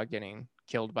their dog getting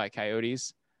killed by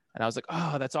coyotes. And I was like,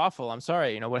 oh, that's awful. I'm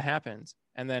sorry. What happened?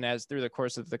 And then as through the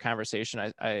course of the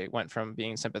conversation, I went from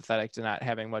being sympathetic to not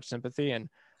having much sympathy, and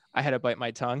I had to bite my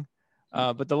tongue.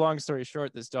 But the long story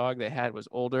short, this dog they had was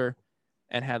older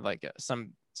and had like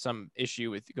some issue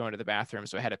with going to the bathroom,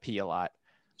 so I had to pee a lot.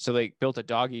 So they built a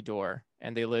doggy door,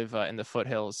 and they live in the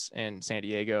foothills in San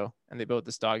Diego, and they built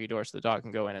this doggy door so the dog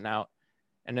can go in and out.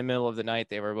 In the middle of the night,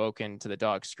 they were woken to the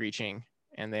dog screeching,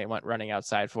 and they went running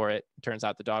outside for it. Turns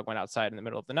out the dog went outside in the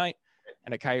middle of the night,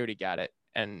 and a coyote got it.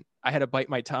 And I had to bite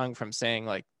my tongue from saying,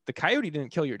 like, the coyote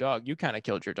didn't kill your dog. You kind of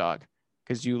killed your dog,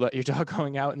 because you let your dog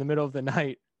going out in the middle of the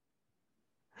night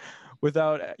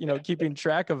without keeping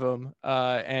track of them,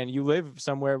 and you live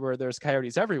somewhere where there's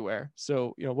coyotes everywhere.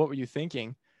 So what were you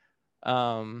thinking?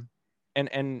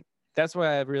 And that's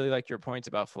why I really like your points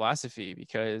about philosophy,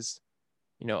 because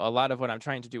a lot of what I'm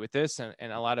trying to do with this,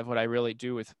 and a lot of what I really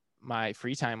do with my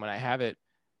free time when I have it,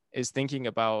 is thinking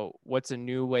about what's a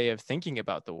new way of thinking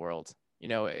about the world.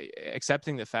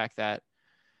 Accepting the fact that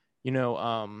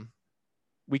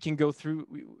we can go through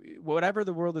whatever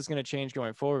the world is going to change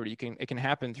going forward. It can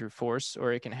happen through force,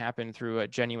 or it can happen through a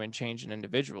genuine change in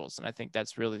individuals. And I think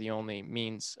that's really the only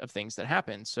means of things that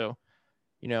happen. So,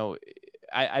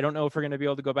 I don't know if we're going to be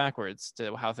able to go backwards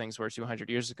to how things were 200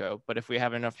 years ago, but if we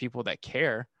have enough people that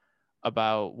care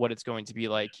about what it's going to be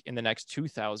like in the next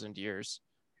 2,000 years,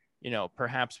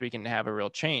 perhaps we can have a real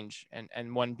change.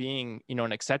 And one being,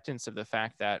 an acceptance of the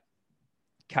fact that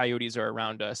coyotes are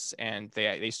around us, and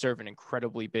they serve an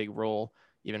incredibly big role,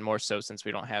 even more so since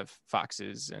we don't have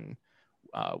foxes and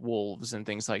wolves and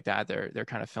things like that. They're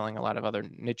kind of filling a lot of other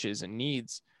niches and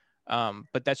needs.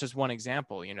 But that's just one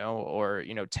example, or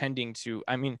tending to.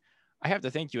 I mean, I have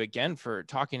to thank you again for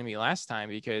talking to me last time,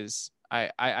 because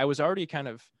I was already kind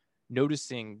of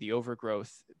noticing the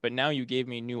overgrowth, but now you gave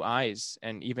me new eyes.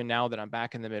 And even now that I'm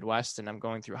back in the Midwest and I'm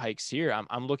going through hikes here,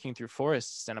 I'm looking through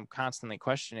forests, and I'm constantly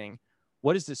questioning,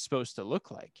 what is this supposed to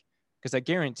look like? Because I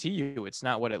guarantee you it's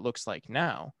not what it looks like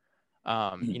now.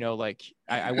 Like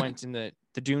I went in the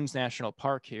Dunes National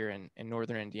Park here in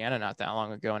northern Indiana not that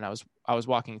long ago, and I was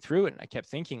walking through it, and I kept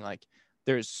thinking, like,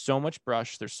 there's so much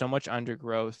brush, there's so much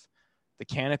undergrowth, the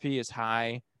canopy is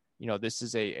high. This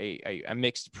is a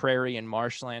mixed prairie and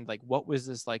marshland. Like, what was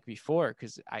this like before?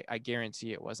 Because I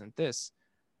guarantee it wasn't this.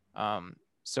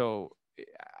 So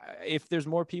if there's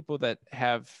more people that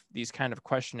have these kind of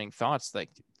questioning thoughts, like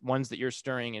ones that you're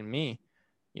stirring in me,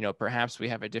 Perhaps we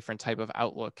have a different type of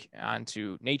outlook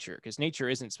onto nature, because nature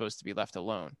isn't supposed to be left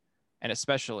alone, and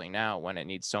especially now when it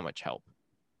needs so much help.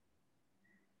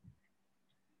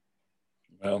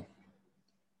 Well,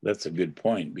 that's a good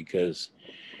point, because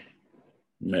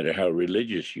no matter how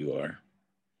religious you are,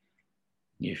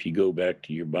 if you go back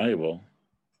to your Bible,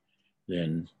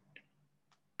 then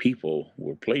people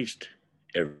were placed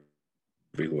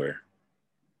everywhere.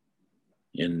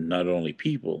 And not only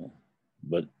people,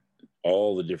 but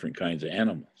all the different kinds of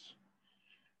animals.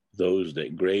 Those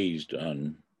that grazed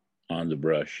on the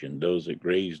brush, and those that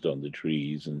grazed on the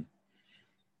trees, and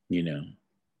you know,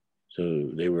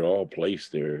 so they were all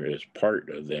placed there as part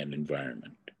of that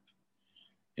environment.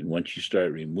 And once you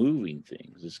start removing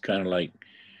things, it's kind of like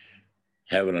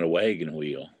having a wagon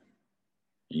wheel,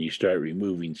 and you start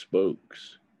removing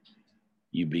spokes,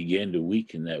 you begin to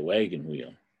weaken that wagon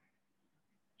wheel.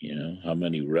 How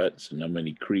many ruts and how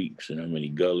many creeks and how many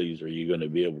gullies are you going to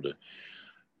be able to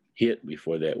hit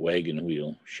before that wagon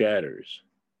wheel shatters,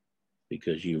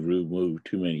 because you've removed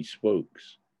too many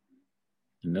spokes?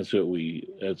 And that's how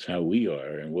we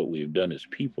are. And what we've done as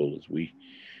people is we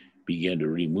begin to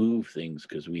remove things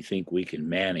because we think we can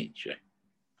manage.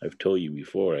 I've told you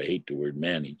before, I hate the word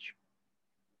manage,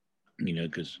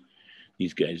 because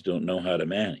these guys don't know how to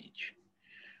manage.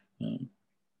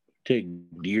 Take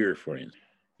deer, for instance.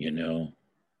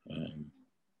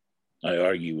 I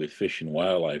argue with Fish and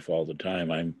Wildlife all the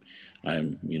time. I'm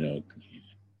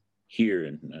here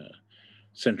in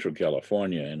Central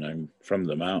California, and I'm from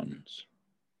the mountains.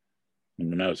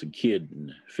 And when I was a kid in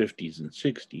the 50s and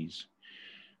 60s,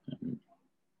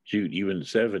 even the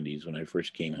 70s, when I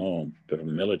first came home from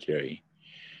the military,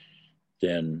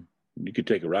 then you could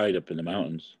take a ride up in the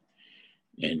mountains,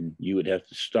 and you would have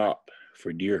to stop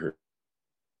for deer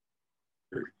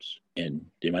herds. And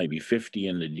there might be 50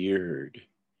 in the deer herd,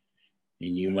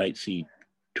 and you might see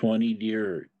 20 deer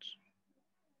herds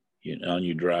on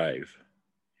your drive.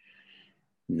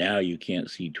 Now you can't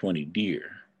see 20 deer,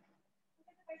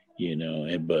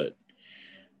 but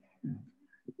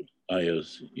I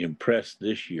was impressed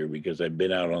this year because I've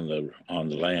been out on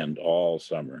the land all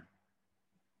summer.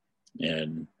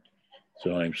 And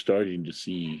so I'm starting to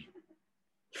see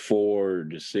 4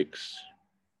 to 6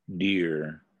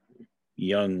 deer,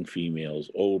 young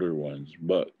females, older ones,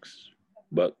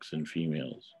 bucks and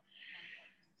females,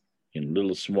 in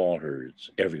little small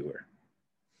herds everywhere.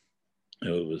 I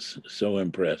was so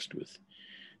impressed with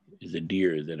the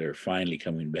deer that are finally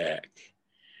coming back.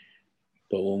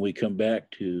 But when we come back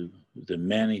to the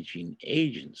managing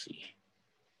agency,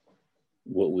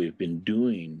 what we've been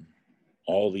doing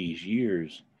all these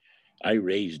years, I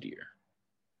raise deer.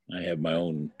 I have my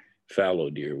own fallow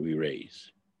deer we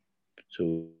raise.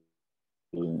 So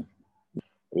a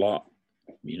lot,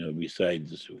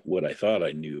 besides what I thought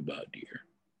I knew about deer.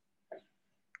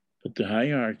 But the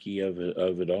hierarchy of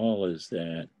it all is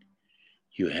that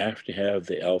you have to have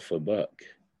the alpha buck.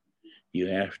 You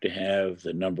have to have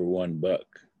the number one buck.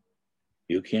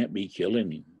 You can't be killing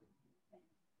him.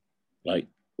 Like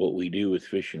what we do with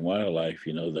Fish and Wildlife,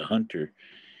 the hunter,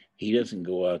 he doesn't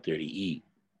go out there to eat.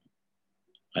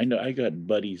 I know I got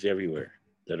buddies everywhere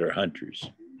that are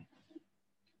hunters.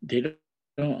 They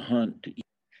don't hunt to eat.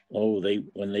 Oh,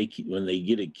 when they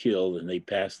get a kill and they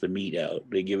pass the meat out,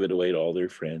 they give it away to all their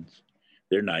friends.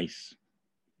 They're nice.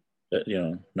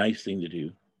 Nice thing to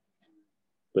do.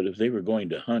 But if they were going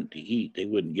to hunt to eat, they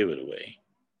wouldn't give it away.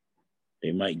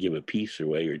 They might give a piece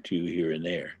away or two here and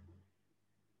there,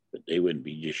 but they wouldn't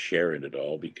be just sharing it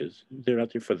all, because they're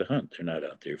out there for the hunt. They're not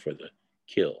out there for the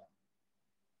kill.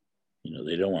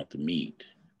 They don't want the meat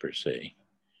per se.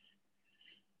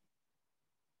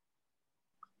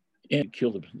 And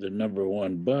kill the number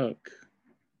one buck,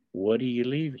 what are you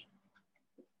leaving?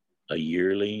 A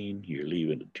yearling? You're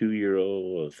leaving a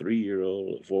 2-year-old, a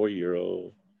 3-year-old, a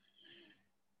 4-year-old.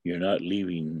 You're not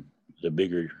leaving the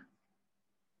bigger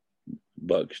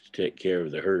bucks to take care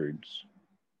of the herds.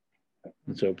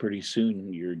 And so pretty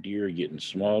soon your deer are getting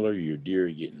smaller, your deer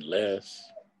are getting less.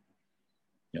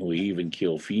 And we even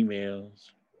kill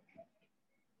females.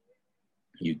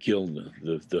 You kill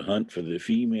the hunt for the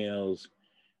females.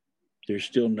 They're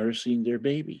still nursing their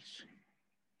babies.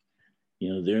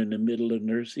 They're in the middle of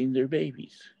nursing their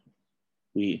babies.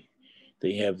 They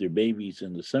have their babies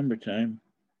in the summertime.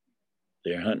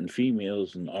 They're hunting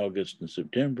females in August and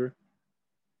September.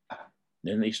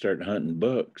 Then they start hunting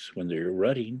bucks when they're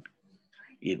rutting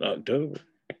in October.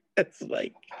 It's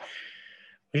like,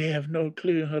 we have no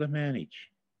clue how to manage,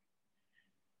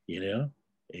 And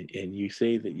you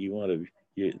say that you want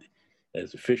to,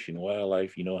 as a Fish and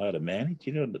Wildlife, you know how to manage.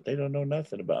 They don't know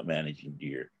nothing about managing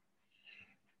deer,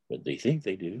 but they think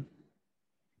they do.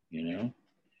 You know,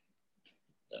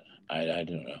 I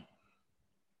don't know.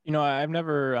 I've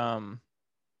never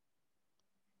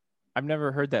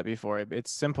heard that before.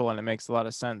 It's simple and it makes a lot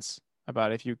of sense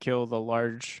about if you kill the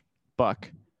large buck,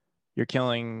 you're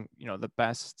killing, the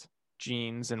best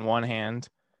genes in one hand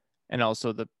and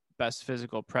also the best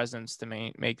physical presence to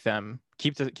make them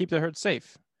keep the herd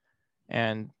safe.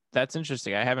 And that's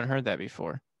interesting. I haven't heard that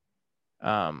before.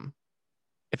 Um,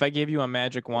 if I gave you a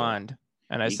magic Yeah, wand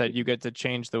and I he said could. you get to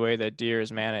change the way that deer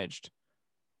is managed,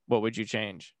 what would you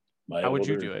change? My How would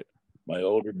you older do it? my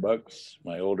older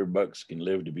bucks can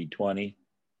live to be 20,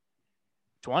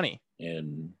 20.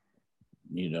 and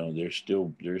they're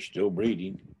still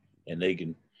breeding, and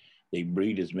they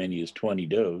breed as many as 20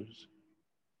 does.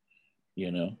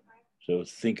 You know, so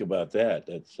think about that.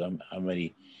 That's how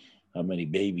many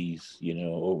babies,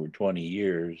 over 20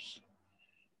 years.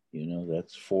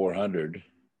 That's 400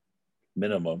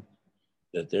 minimum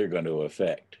that they're going to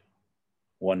affect.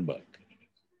 One buck,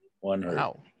 one herd.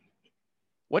 Wow.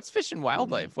 What's fish and You know,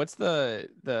 wildlife? What's the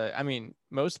I mean,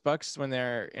 most bucks when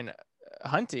they're in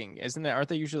hunting, aren't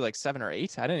they usually like 7 or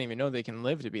 8? I didn't even know they can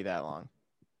live to be that long.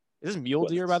 Is this mule well,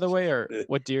 deer, by the way, or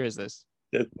what deer is this?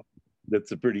 that,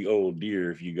 that's a pretty old deer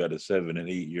if you got a 7 and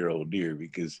 8 year old deer,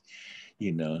 because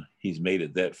he's made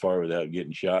it that far without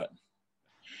getting shot.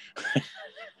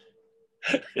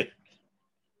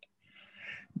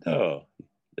 No,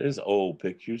 there's old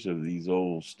pictures of these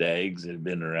old stags that have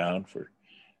been around for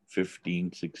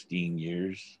 15, 16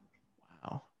 years.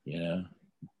 Wow.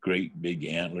 Great big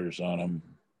antlers on them.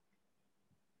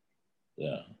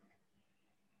 Yeah.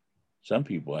 Some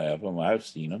people have them. I've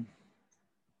seen them.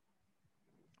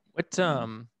 What You know,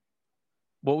 um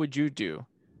what would you do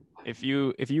if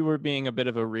you were being a bit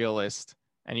of a realist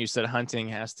and you said hunting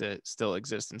has to still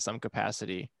exist in some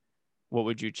capacity? What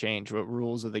would you change? What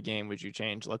rules of the game would you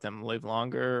change? Let them live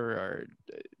longer or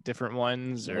different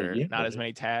ones well, or yeah. not as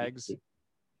many tags?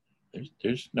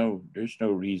 There's no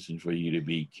reason for you to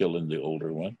be killing the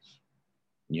older ones.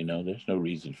 There's no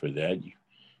reason for that.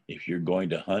 If you're going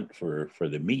to hunt for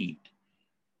the meat,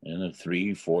 and a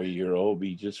 3, 4 year old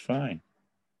be just fine.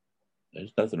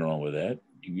 There's nothing wrong with that.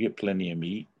 You get plenty of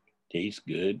meat, tastes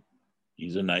good.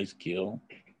 He's a nice kill.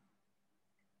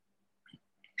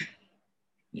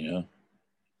 You know,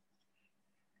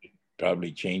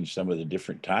 Probably change some of the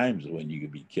different times when you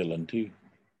could be killing too,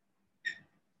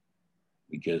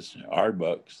 because our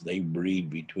bucks, they breed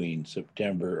between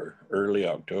September, early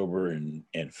October, and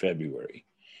February.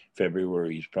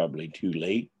 February is probably too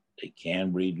late. They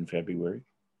can breed in February.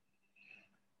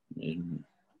 In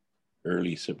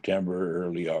early September,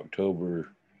 early October,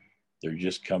 they're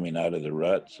just coming out of the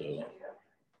rut, so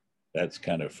that's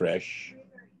kind of fresh.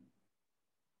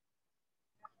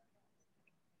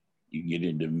 You get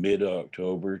into mid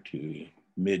October to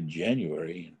mid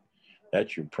January,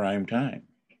 that's your prime time.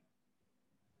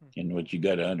 And what you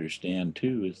got to understand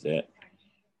too is that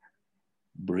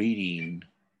breeding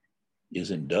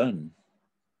isn't done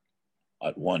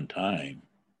at one time.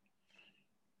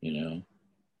 You know,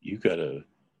 you got to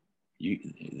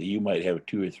you might have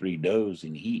 2 or 3 does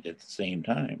in heat at the same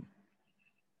time.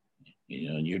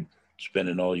 And you're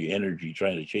spending all your energy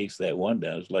trying to chase that one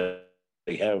down. It's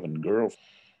like having a girl,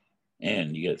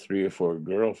 and you got 3 or 4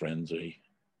 girlfriends. So you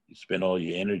spend all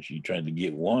your energy trying to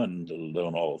get one, let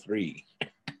alone all three.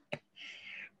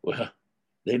 Well,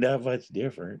 they not much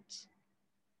difference.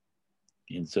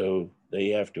 And so they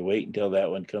have to wait until that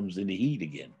one comes into heat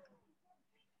again.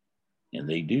 And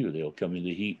they do. They'll come into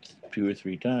heat 2 or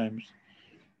 3 times.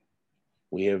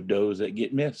 We have does that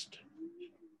get missed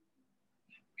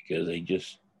because they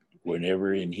just were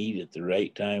never in heat at the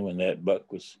right time when that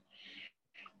buck was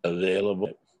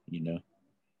available. You know,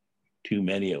 Too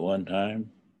many at one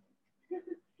time.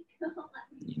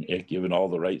 Given all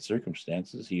the right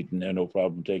circumstances, he didn't have no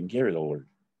problem taking care of the herd.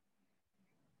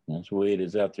 That's the way it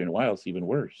is out there in the wild. It's even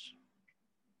worse.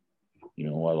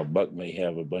 While a buck may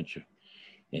have a bunch of,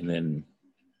 and then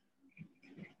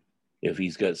if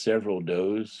he's got several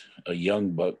does, a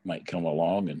young buck might come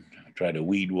along and try to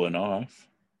weed one off.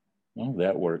 Well,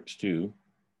 that works too.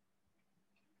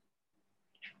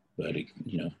 But I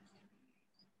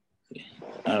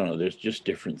don't know. There's just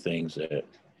different things that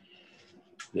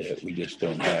we just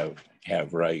don't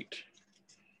have right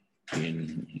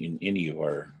in any of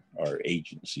our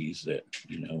agencies that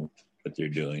what they're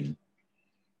doing,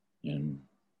 and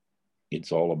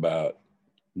it's all about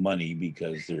money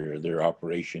because their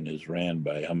operation is ran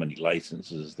by how many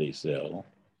licenses they sell,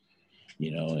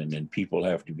 and then people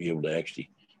have to be able to actually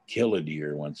kill a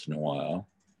deer once in a while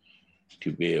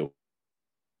to be able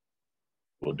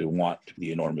to want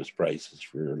the enormous prices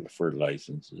for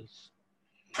licenses.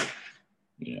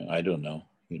 I don't know.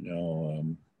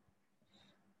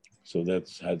 So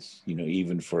that's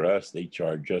even for us, they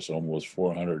charge us almost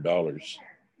 $400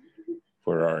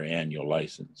 for our annual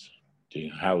license to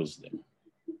house them.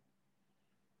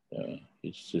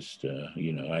 It's just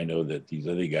I know that these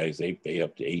other guys, they pay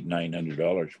up to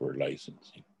 $800-900 for a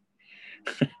license,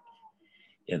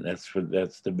 and that's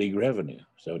the big revenue.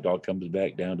 So it all comes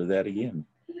back down to that again: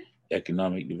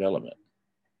 economic development.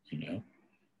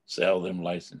 Sell them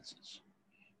licenses.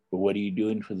 But what are you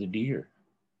doing for the deer?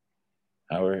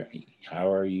 How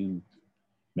are you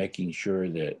making sure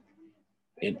that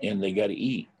and they got to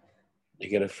eat? They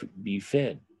got to be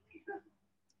fed.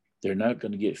 They're not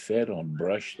going to get fed on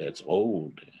brush that's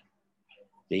old.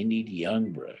 They need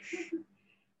young brush.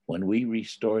 When we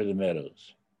restore the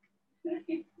meadows,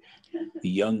 the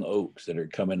young oaks that are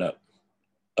coming up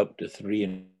to 3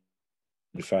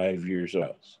 and 5 years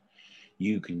old,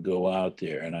 you can go out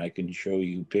there and I can show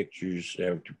you pictures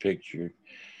after picture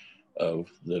of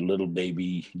the little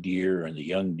baby deer and the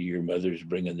young deer mothers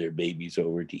bringing their babies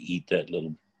over to eat that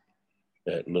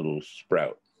little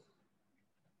sprout.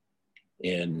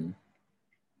 And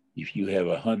if you have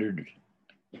 100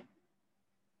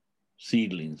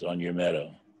 seedlings on your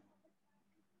meadow,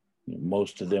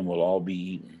 most of them will all be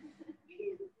eaten.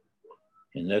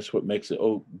 And that's what makes the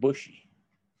oak bushy.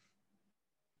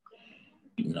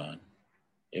 Eaten on.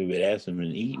 If it hasn't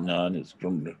been eaten on, it's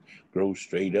going to grow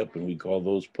straight up, and we call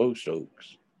those post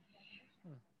oaks.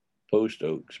 Post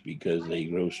oaks, because they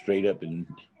grow straight up and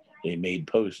they made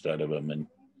posts out of them and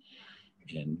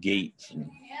gates and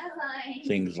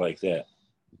things like that.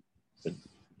 But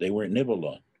they weren't nibbled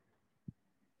on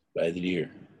by the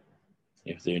deer.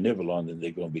 If they're nibbled on, then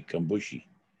they're going to become bushy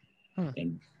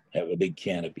and have a big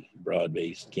canopy,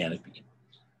 broad-based canopy.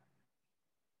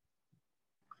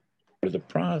 For the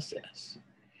process,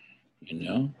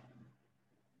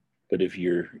 But if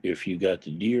you got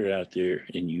the deer out there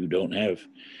and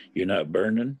you're not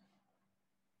burning,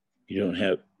 you don't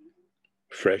have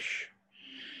fresh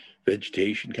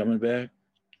vegetation coming back,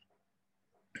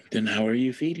 then how are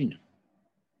you feeding them?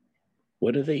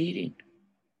 What are they eating?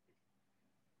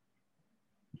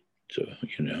 So,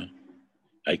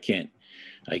 I can't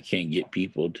get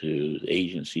people to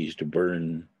agencies to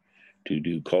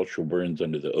do cultural burns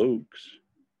under the oaks.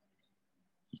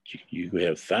 You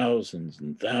have thousands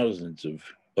and thousands of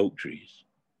oak trees,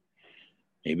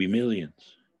 maybe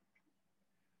millions.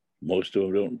 Most of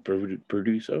them don't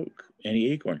produce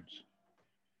any acorns,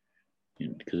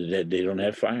 because they don't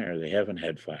have fire. They haven't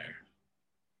had fire.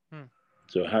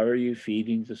 So how are you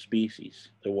feeding the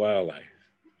species, the wildlife?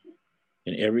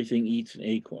 And everything eats an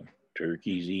acorn.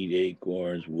 Turkeys eat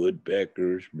acorns,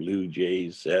 woodpeckers, blue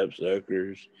jays,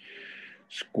 sapsuckers,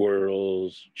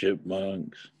 squirrels,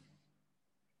 chipmunks,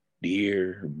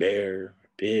 deer, bear,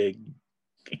 pig.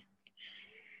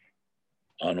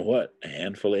 On what? A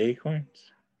handful of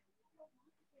acorns?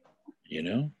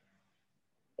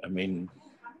 I mean,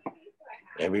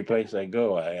 every place I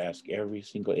go, I ask every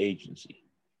single agency,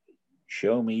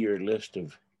 show me your list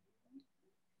of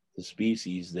the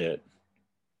species that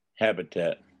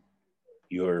habitat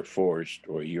your forest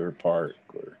or your park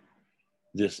or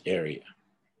this area.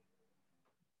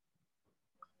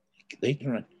 They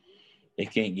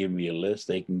can't give me a list.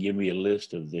 They can give me a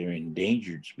list of their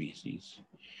endangered species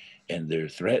and their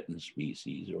threatened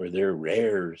species or their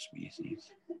rare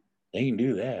species. They can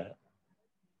do that,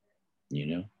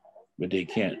 but they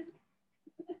can't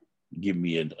give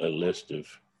me a list of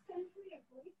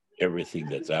everything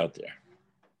that's out there.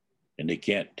 And they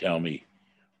can't tell me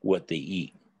what they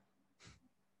eat.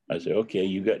 I say, okay,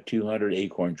 you got 200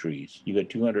 acorn trees. You got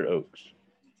 200 oaks.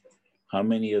 How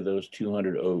many of those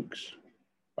 200 oaks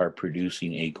are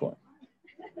producing acorn?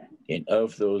 And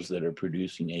of those that are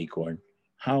producing acorn,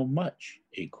 how much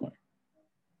acorn?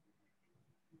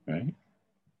 Right?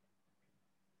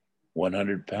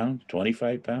 100 pounds,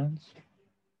 25 pounds,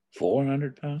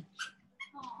 400 pounds?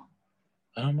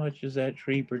 How much is that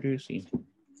tree producing?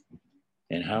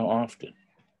 And how often?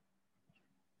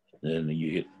 Then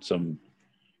you get some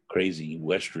crazy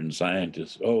Western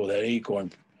scientist. Oh, that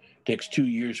acorn takes 2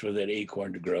 years for that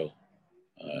acorn to grow.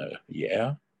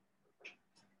 Yeah.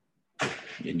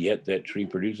 And yet that tree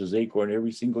produces acorn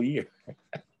every single year.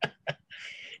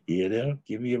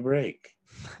 Give me a break.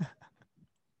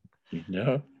 It's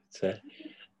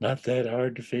not that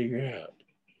hard to figure out.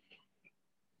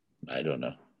 I don't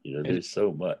know. There's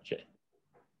so much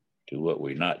to what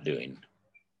we're not doing.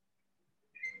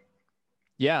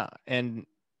 Yeah, and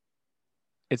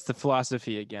it's the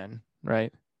philosophy again,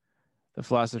 right? The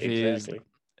philosophy exactly.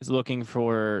 is looking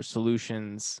for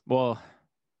solutions. Well,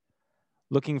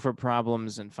 looking for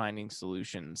problems and finding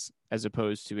solutions as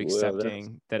opposed to Well, that's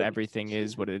accepting that everything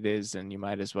is what it is and you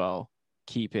might as well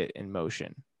keep it in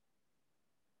motion.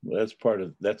 that's part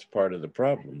of the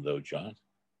problem, though, John.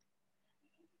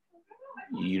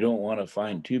 You don't want to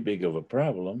find too big of a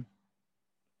problem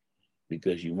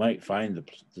because you might find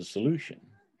the solution,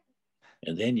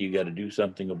 and then you got to do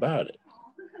something about it.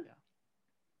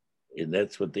 Yeah. And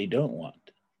that's what they don't want.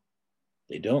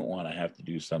 They don't want to have to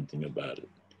do something about it.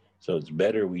 So it's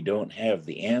better we don't have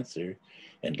the answer,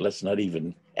 and let's not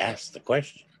even ask the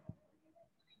question.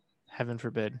 Heaven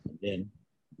forbid.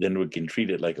 Then we can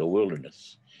treat it like a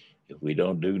wilderness. If we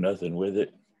don't do nothing with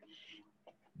it,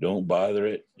 don't bother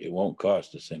it, it won't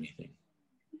cost us anything.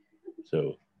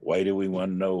 So why do we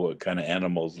want to know what kind of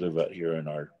animals live out here in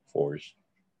our forest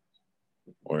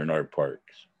or in our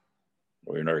parks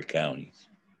or in our counties?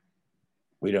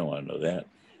 We don't want to know that.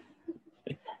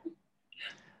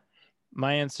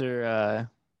 My answer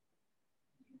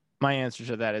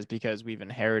to that is because we've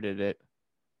inherited it,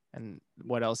 and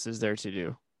what else is there to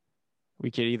do? We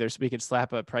could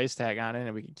slap a price tag on it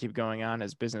and we could keep going on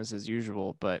as business as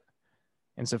usual, but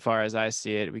insofar as I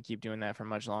see it, we keep doing that for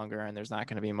much longer, and there's not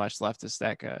going to be much left to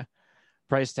stack a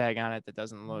price tag on it that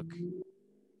doesn't look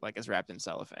like it's wrapped in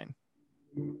cellophane.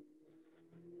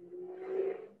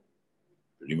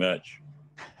 Pretty much.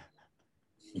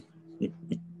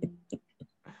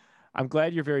 I'm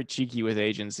glad you're very cheeky with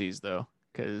agencies, though,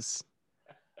 because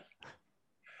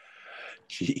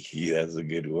cheeky, that's a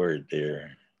good word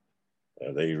there.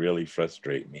 They really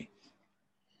frustrate me.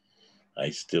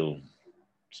 I still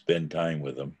spend time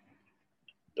with them.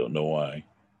 Don't know why.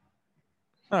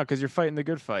 Oh, because you're fighting the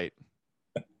good fight,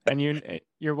 and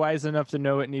you're wise enough to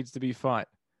know it needs to be fought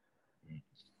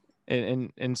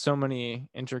in so many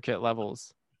intricate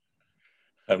levels.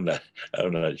 I'm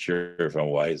not sure if I'm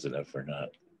wise enough or not.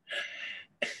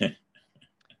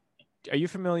 Are you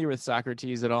familiar with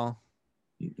Socrates at all?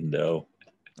 No.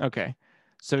 Okay.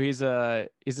 So he's an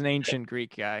ancient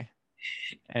Greek guy,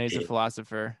 and he's a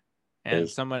philosopher. And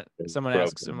someone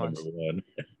asks him once.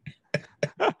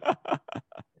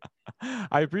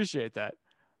 I appreciate that.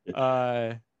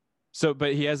 But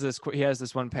he has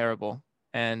this one parable,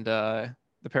 and the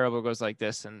parable goes like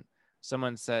this. And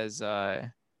someone says,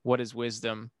 "What is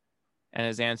wisdom?" And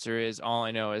his answer is, "All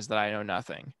I know is that I know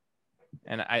nothing."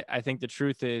 And I think the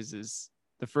truth is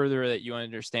the further that you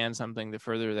understand something, the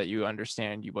further that you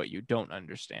understand what you don't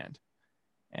understand.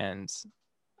 And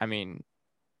I mean,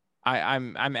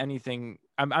 I'm anything.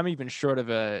 I'm even short of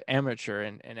a amateur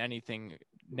in anything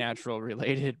natural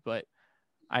related, but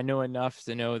I know enough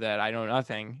to know that I know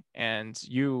nothing. And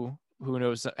you, who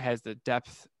knows, has the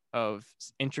depth of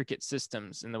intricate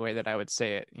systems in the way that I would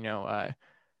say it.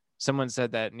 Someone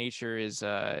said that nature is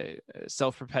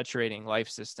self-perpetuating life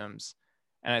systems.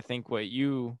 And I think what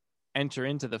you enter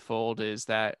into the fold is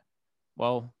that,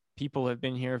 well, people have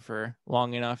been here for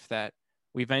long enough that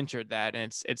we've entered that,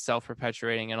 and it's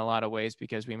self-perpetuating in a lot of ways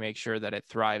because we make sure that it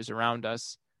thrives around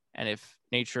us. And if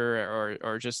nature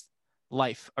or just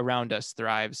life around us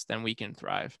thrives, then we can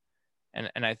thrive.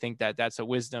 And I think that that's a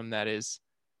wisdom that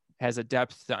has a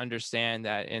depth to understand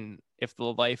that if the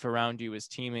life around you is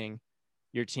teeming,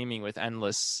 you're teeming with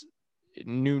endless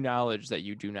new knowledge that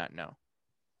you do not know.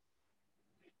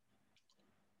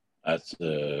 That's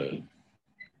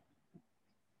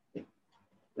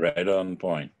right on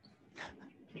point.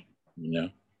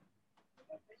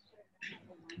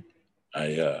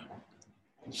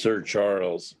 Sir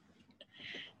Charles,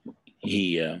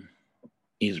 he's a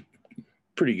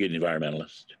pretty good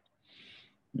environmentalist,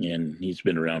 and he's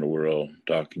been around the world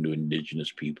talking to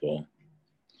indigenous people.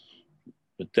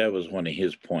 But that was one of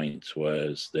his points,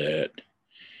 was that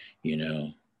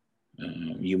you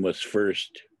must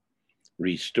first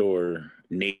restore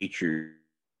nature's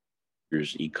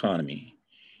economy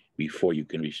before you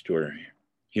can restore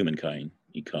humankind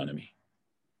economy.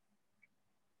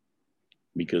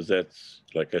 Because that's,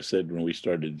 like I said when we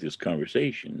started this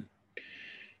conversation,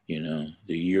 the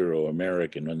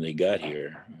Euro-American, when they got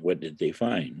here, what did they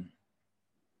find?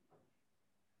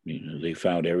 They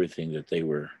found everything that they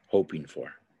were hoping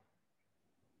for.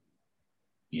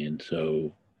 And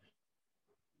so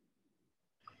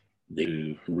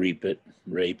they reap it,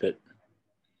 rape it,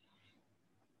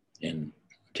 and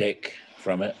take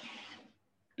from it.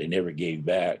 They never gave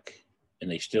back,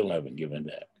 and they still haven't given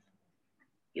back.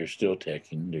 They're still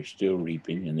taking, they're still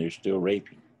reaping, and they're still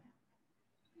raping.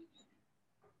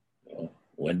 Well,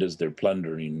 when does their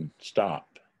plundering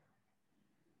stop?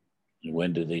 And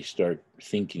when do they start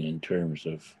thinking in terms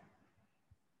of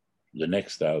the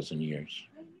next 1,000 years?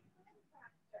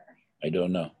 I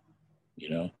don't know,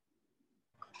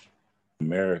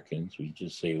 Americans, we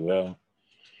just say, well,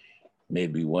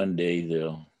 maybe one day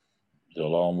they'll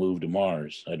all move to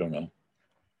Mars. I don't know.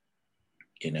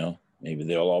 Maybe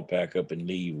they'll all pack up and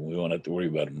leave, and we won't have to worry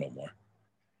about them no more.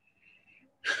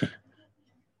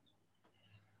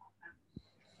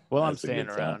 Well, I'm staying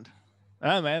around.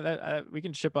 Oh man, we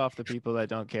can ship off the people that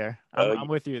don't care. I'm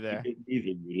with you there. You didn't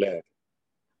either. You left.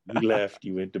 You left.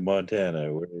 You went to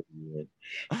Montana. Wherever you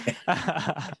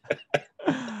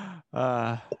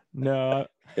went. No,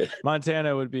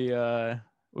 Montana would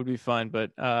be fun,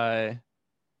 but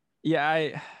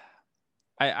yeah,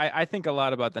 I think a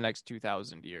lot about the next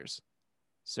 2,000 years.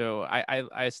 So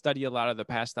I study a lot of the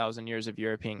past 1,000 years of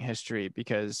European history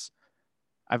because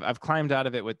I've climbed out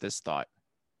of it with this thought,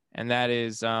 and that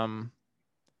is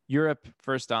Europe,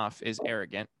 first off, is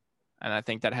arrogant. And I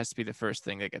think that has to be the first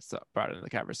thing that gets brought into the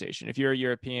conversation. If you're a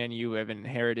European, you have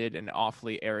inherited an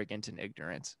awfully arrogant and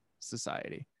ignorant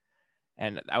society.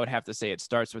 And I would have to say it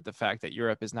starts with the fact that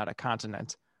Europe is not a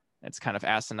continent. It's kind of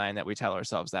asinine that we tell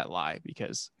ourselves that lie,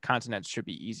 because continents should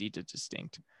be easy to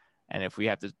distinct. And if we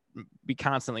have to be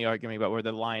constantly arguing about where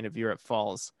the line of Europe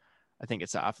falls, I think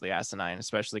it's awfully asinine,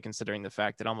 especially considering the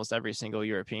fact that almost every single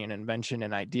European invention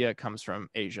and idea comes from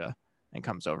Asia and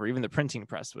comes over. Even the printing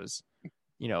press was,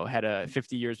 had a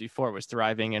 50 years before, was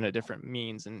thriving in a different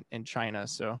means in China.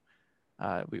 So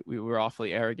we were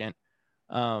awfully arrogant.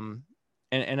 And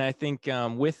I think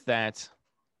with that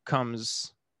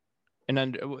comes,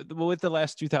 with the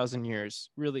last 2,000 years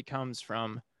really comes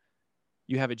from,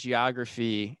 you have a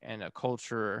geography and a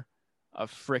culture of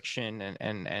friction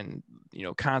and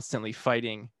constantly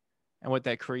fighting. And what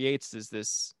that creates is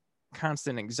this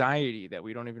constant anxiety that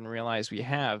we don't even realize we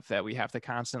have, that we have to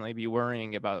constantly be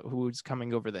worrying about who's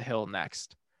coming over the hill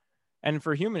next. And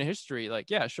for human history,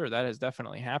 yeah, sure, that has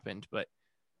definitely happened. But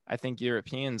I think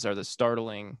Europeans are the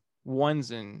startling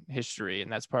ones in history.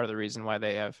 And that's part of the reason why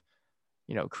they have,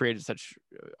 created such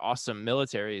awesome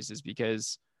militaries, is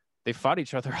because they fought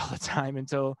each other all the time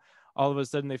until all of a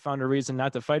sudden they found a reason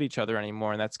not to fight each other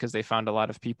anymore. And that's because they found a lot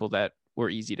of people that were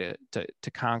easy to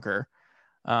conquer.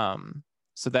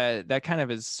 So that kind of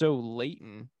is so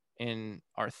latent in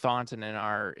our thought and in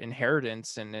our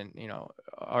inheritance and in,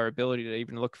 our ability to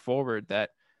even look forward,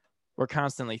 that we're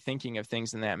constantly thinking of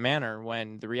things in that manner,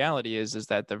 when the reality is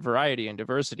that the variety and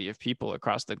diversity of people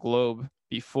across the globe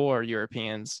before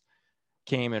Europeans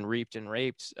came and reaped and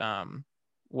raped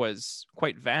was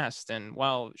quite vast. And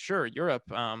while sure, Europe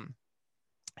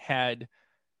had,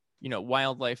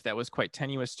 wildlife that was quite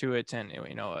tenuous to it, and,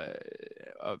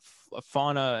 a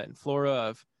fauna and flora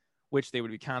of which they would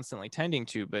be constantly tending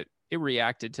to, but it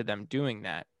reacted to them doing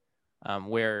that.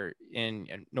 Where in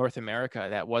North America,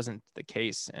 that wasn't the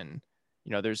case. And,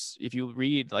 if you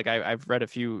read, I've read a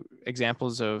few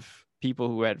examples of people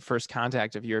who had first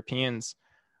contact of Europeans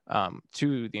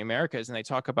to the Americas, and they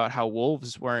talk about how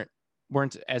wolves weren't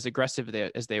as aggressive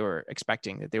as they were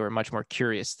expecting, that they were much more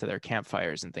curious to their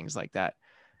campfires and things like that.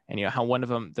 And, how one of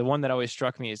them, the one that always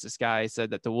struck me, is this guy said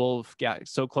that the wolf got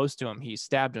so close to him, he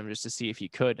stabbed him just to see if he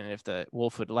could, and if the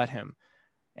wolf would let him.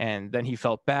 And then he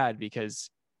felt bad because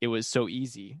it was so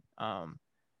easy.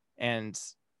 And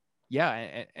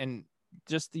yeah, and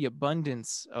just the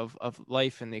abundance of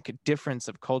life and the difference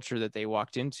of culture that they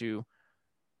walked into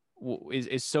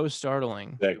is so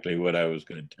startling. Exactly what I was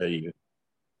going to tell you.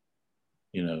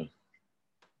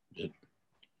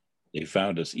 They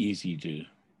found us easy to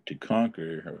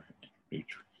conquer, which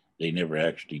they never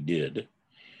actually did,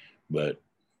 but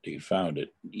they found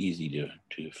it easy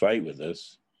to fight with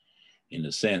us, in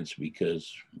a sense,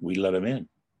 because we let them in.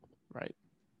 Right.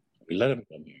 We let them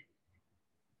come here.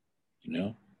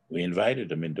 We invited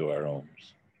them into our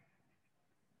homes.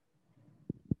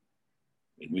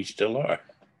 And we still are.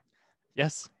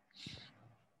 Yes.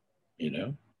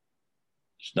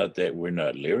 It's not that we're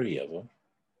not leery of them.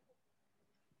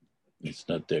 It's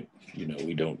not that,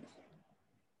 we don't,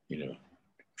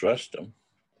 trust them.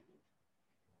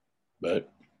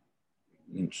 But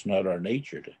it's not our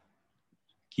nature to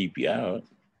keep you out.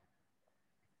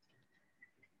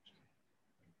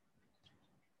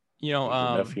 There's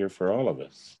enough here for all of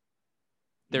us.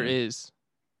 There is,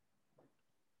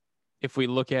 if we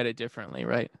look at it differently,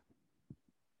 right?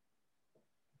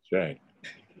 That's right.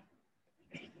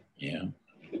 Yeah.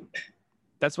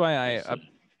 That's why I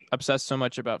obsess so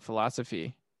much about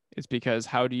philosophy. It's because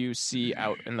how do you see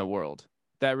out in the world?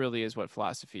 That really is what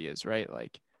philosophy is, right?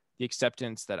 Like the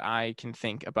acceptance that I can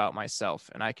think about myself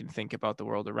and I can think about the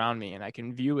world around me and I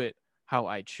can view it how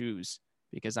I choose,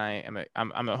 because I'm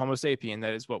a Homo sapien.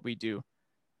 That is what we do.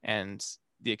 And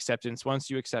the acceptance, once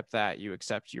you accept that, you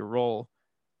accept your role,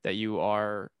 that you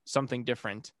are something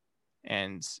different.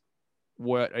 And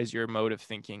what is your mode of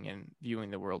thinking and viewing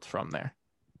the world from there?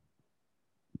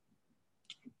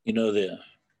 You know,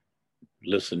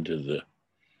 listen to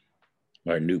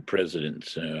our new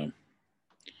president's, when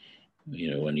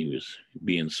he was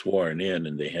being sworn in,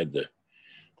 and they had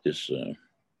this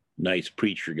nice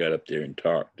preacher got up there and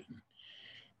talked.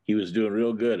 He was doing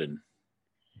real good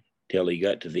until he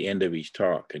got to the end of his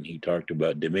talk, and he talked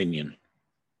about dominion.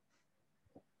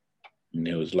 And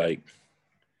it was like,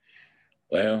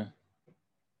 well,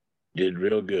 did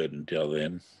real good until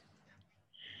then,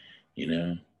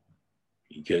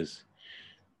 because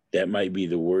that might be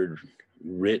the word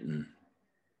written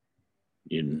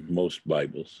in most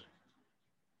Bibles.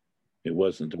 It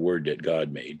wasn't the word that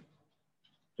God made.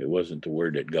 It wasn't the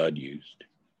word that God used.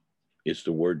 It's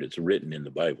the word that's written in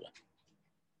the Bible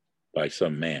by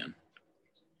some man.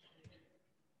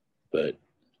 But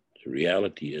the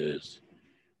reality is,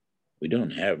 we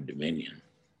don't have dominion.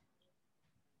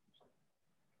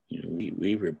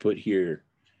 We were put here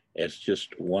as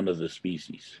just one of the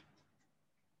species.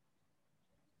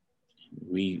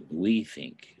 We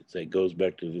think it goes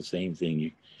back to the same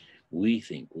thing. We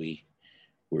think we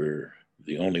were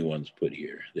the only ones put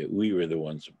here, that we were the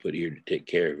ones put here to take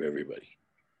care of everybody.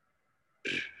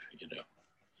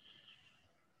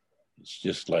 It's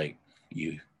just like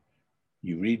you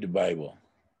read the Bible.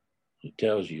 It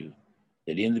tells you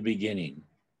that in the beginning,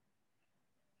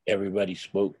 everybody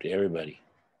spoke to everybody.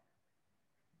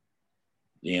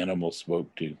 The animals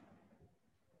spoke too.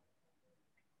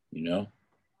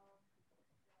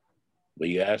 But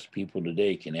you ask people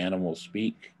today, can animals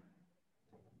speak?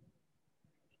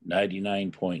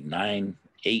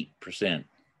 99.98%.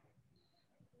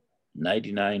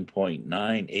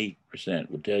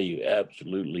 99.98% will tell you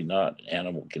absolutely not. An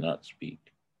animal cannot speak.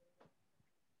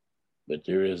 But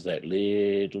there is that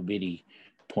little bitty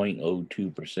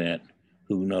 0.02%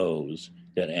 who knows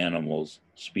that animals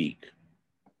speak,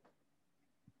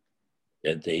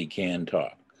 that they can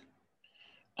talk.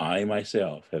 I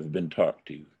myself have been talked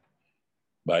to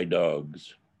by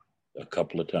dogs a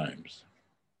couple of times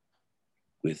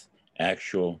with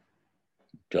actual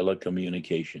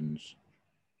telecommunications,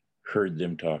 heard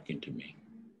them talking to me,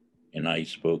 and I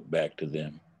spoke back to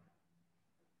them.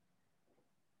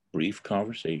 Brief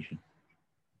conversation,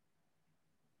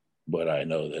 but I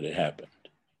know that it happened.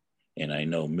 And I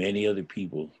know many other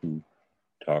people who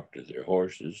talk to their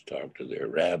horses, talk to their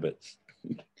rabbits,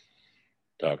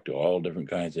 talk to all different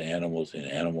kinds of animals, and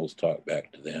animals talk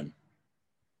back to them.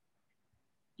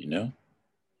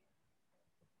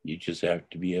 You just have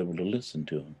to be able to listen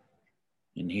to them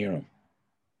and hear them.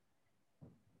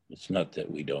 It's not that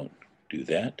we don't do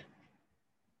that.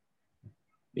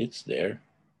 It's there.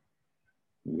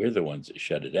 We're the ones that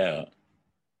shut it out.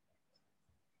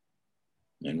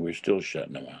 And we're still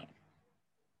shutting them out.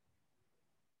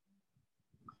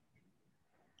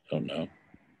 Don't know.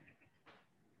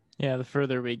 Yeah, the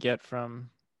further we get from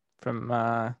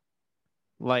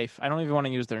life, I don't even want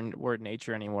to use the word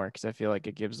nature anymore because I feel like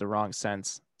it gives the wrong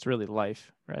sense. It's really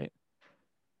life, right?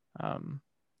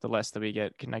 The less that we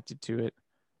get connected to it.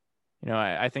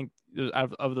 I think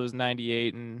of those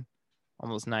 98 and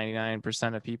almost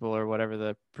 99% of people, or whatever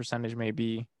the percentage may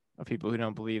be, of people who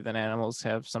don't believe that animals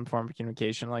have some form of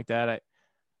communication like that, I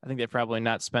think they probably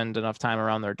not spend enough time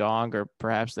around their dog, or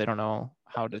perhaps they don't know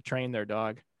how to train their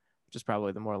dog, which is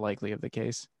probably the more likely of the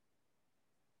case.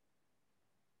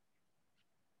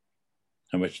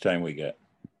 How much time we got?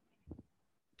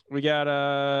 We got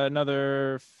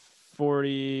another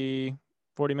 40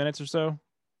 minutes or so.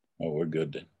 Oh, we're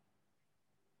good then.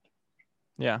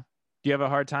 Yeah. Do you have a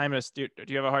hard time do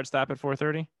you have a hard stop at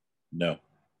 4:30? No.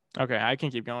 Okay, I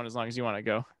can keep going as long as you want to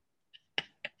go.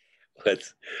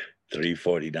 It's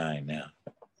 3:49 now.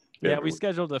 Yeah, we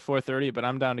scheduled at 4:30, but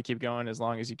I'm down to keep going as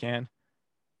long as you can.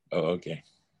 Oh, okay.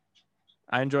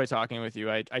 I enjoy talking with you.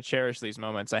 I cherish these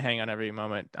moments. I hang on every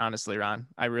moment. Honestly, Ron,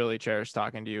 I really cherish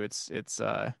talking to you. It's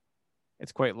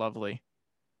quite lovely.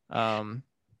 Well,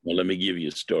 let me give you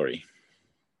a story.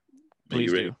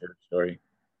 Please Are you ready do. for a story?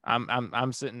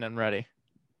 I'm sitting and ready.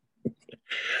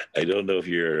 I don't know if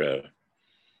your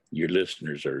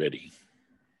listeners are ready.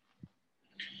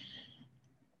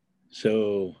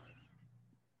 So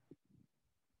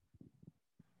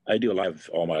I do a lot of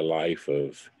all my life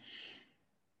of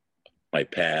my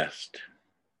past,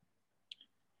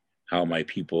 how my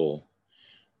people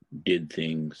did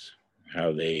things,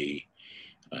 how they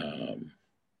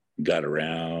got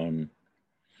around,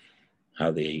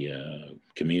 how they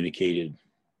communicated.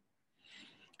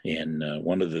 And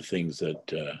one of the things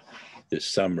that this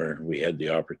summer we had the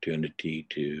opportunity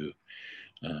to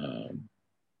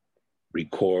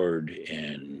record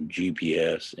and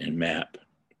GPS and map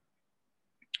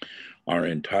our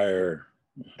entire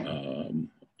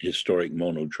historic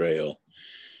Mono Trail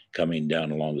coming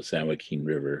down along the San Joaquin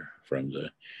River from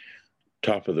the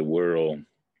top of the world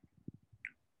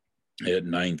at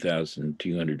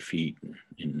 9,200 feet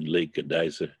in Lake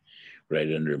Cadiza,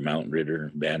 right under Mount Ritter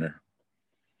banner,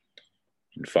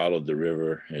 and followed the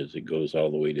river as it goes all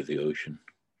the way to the ocean.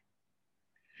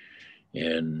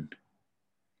 And,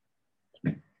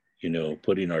 you know,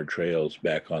 putting our trails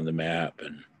back on the map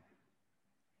and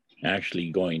actually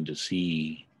going to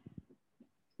see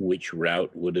which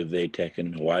route would have they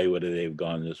taken, why would they have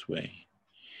gone this way,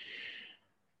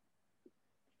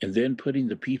 and then putting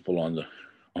the people on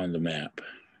the map,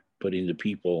 putting the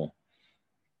people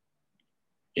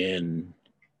in,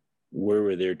 where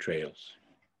were their trails,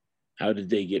 how did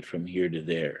they get from here to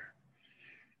there,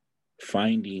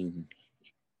 finding,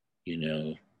 you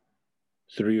know,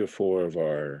 3 or 4 of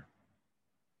our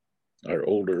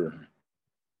older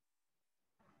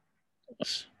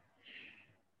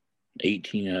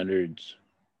 1800s,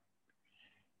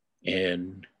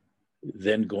 and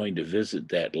then going to visit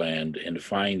that land and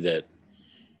find that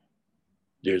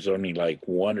there's only like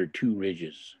 1 or 2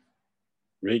 ridges,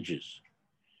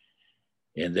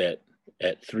 and that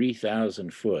at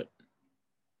 3,000 foot,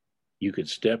 you could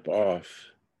step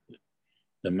off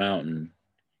the mountain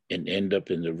and end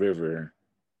up in the river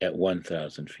at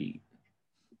 1,000 feet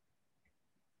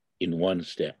in one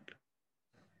step.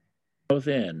 How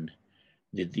then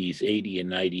did these 80 and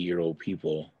 90-year-old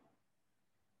people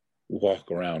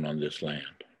walk around on this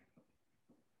land,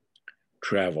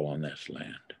 travel on this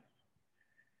land?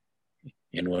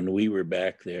 And when we were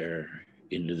back there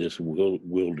into this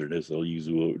wilderness, I'll use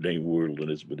the name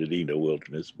wilderness, but it ain't a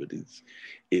wilderness, but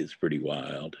it's pretty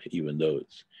wild, even though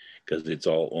because it's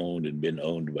all owned and been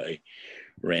owned by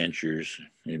ranchers,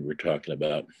 and we're talking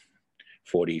about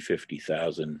 40,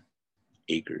 50,000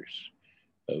 acres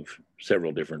of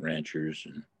several different ranchers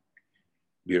and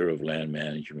Bureau of Land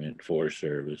Management, Forest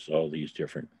Service, all these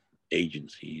different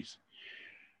agencies.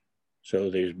 So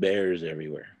there's bears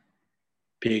everywhere,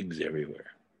 pigs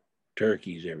everywhere,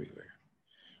 turkeys everywhere,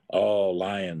 all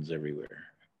lions everywhere,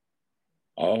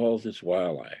 all this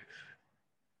wildlife,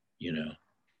 you know,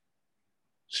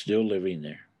 still living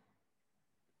there.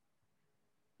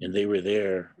 And they were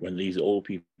there when these old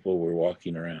people were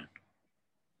walking around.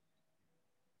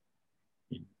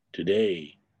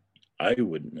 Today, I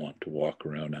wouldn't want to walk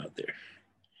around out there.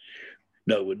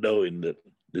 No, knowing that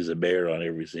there's a bear on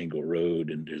every single road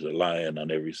and there's a lion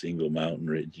on every single mountain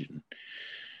ridge, and,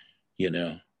 you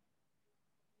know,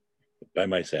 by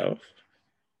myself,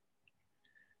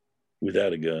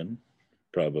 without a gun,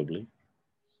 probably,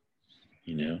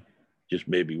 you know, just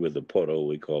maybe with a poto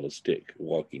we call a stick, a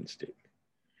walking stick.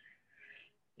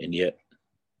 And yet,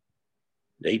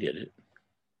 they did it.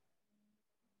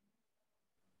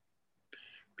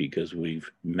 Because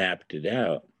we've mapped it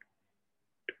out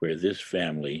to where this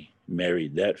family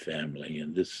married that family,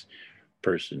 and this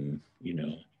person, you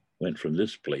know, went from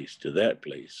this place to that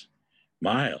place,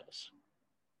 miles,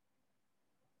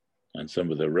 on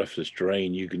some of the roughest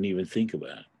terrain you can even think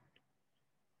about.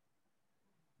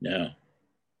 Now,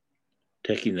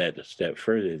 taking that a step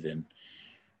further, then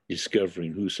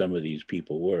discovering who some of these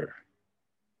people were.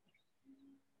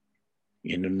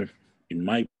 In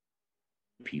my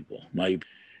people,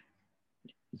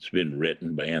 it's been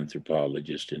written by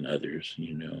anthropologists and others,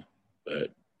 you know,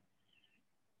 but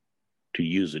to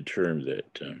use a term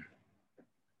that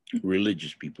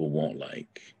religious people won't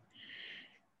like,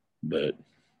 but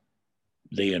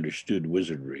they understood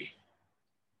wizardry,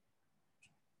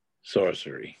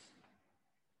 sorcery,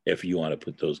 if you want to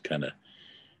put those kind of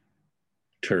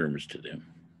terms to them.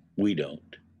 We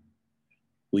don't.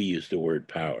 We use the word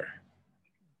power.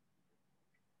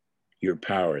 Your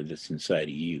power that's inside of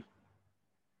you.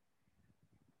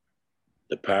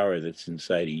 The power that's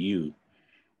inside of you,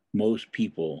 most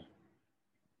people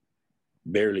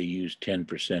barely use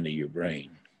 10% of your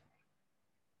brain.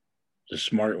 The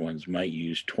smart ones might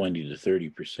use 20 to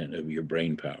 30% of your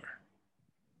brain power.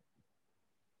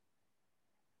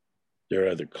 There are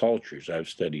other cultures. I've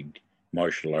studied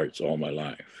martial arts all my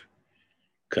life.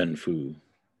 Kung Fu,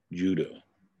 Judo,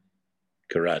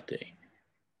 Karate,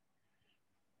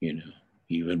 you know,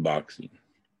 even boxing.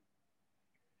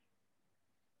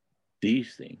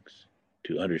 These things,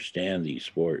 to understand these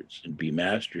sports and be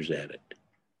masters at it,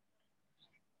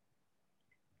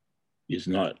 is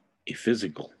not a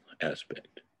physical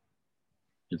aspect.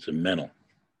 It's a mental,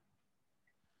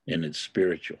 and it's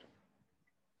spiritual.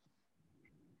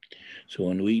 So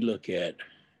when we look at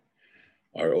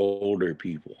our older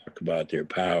people, talk about their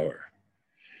power,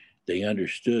 they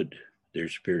understood their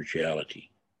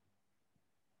spirituality.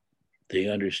 They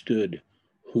understood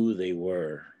who they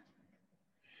were.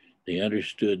 They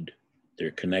understood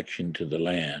their connection to the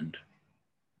land.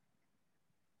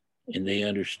 And they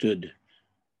understood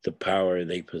the power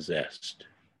they possessed.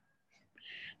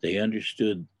 They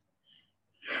understood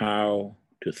how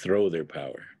to throw their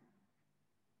power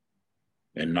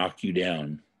and knock you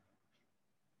down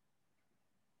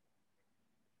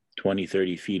 20,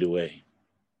 30 feet away,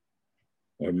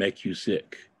 or make you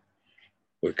sick,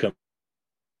 or come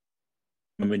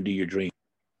into your dream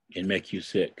and make you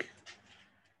sick,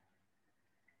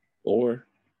 or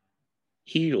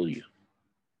heal you.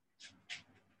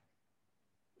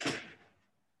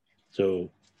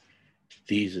 So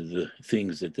these are the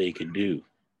things that they could do.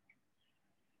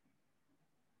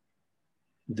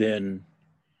 Then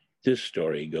this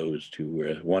story goes to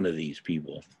where one of these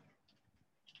people,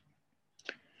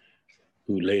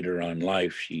 who later on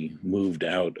life, she moved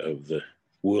out of the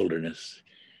wilderness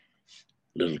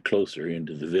a little closer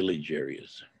into the village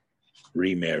areas,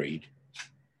 remarried.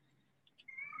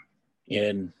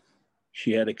 And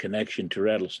she had a connection to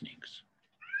rattlesnakes.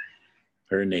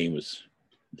 Her name was,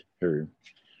 her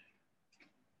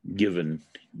given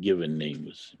name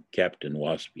was Captain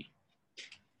Waspy.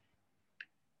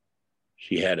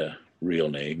 She had a real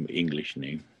name, English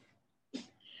name,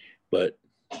 but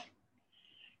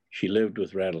she lived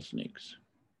with rattlesnakes.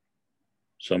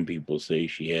 Some people say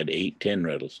she had 8, 10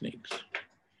 rattlesnakes.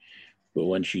 But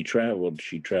when she traveled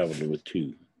with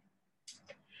 2.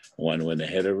 One went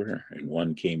ahead of her and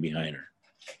one came behind her.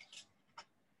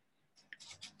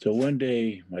 So one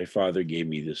day, my father gave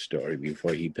me this story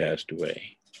before he passed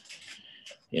away.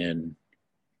 And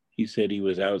he said he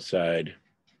was outside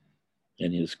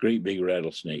and his great big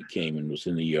rattlesnake came and was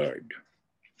in the yard.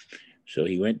 So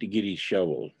he went to get his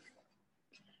shovel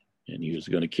and he was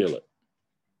going to kill it.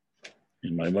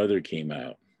 And my mother came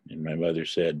out and my mother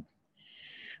said,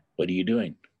 "What are you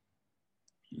doing?"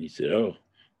 And he said, "Oh,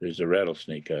 there's a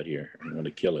rattlesnake out here. I'm going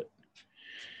to kill it."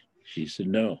 She said,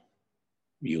 "No,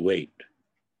 you wait."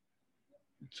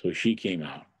 So she came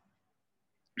out.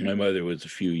 My mother was a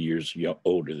few years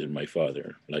older than my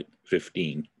father, like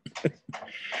 15.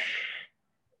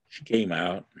 She came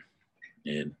out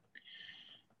and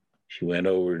she went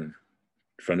over in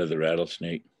front of the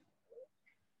rattlesnake,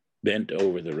 bent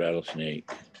over the rattlesnake,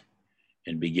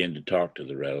 and began to talk to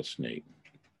the rattlesnake,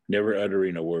 never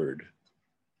uttering a word,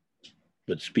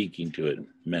 but speaking to it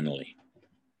mentally.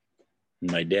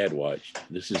 And my dad watched.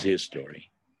 This is his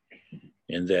story.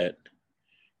 And that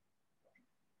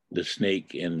the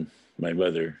snake and my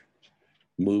mother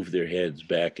moved their heads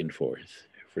back and forth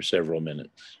for several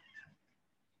minutes.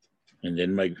 And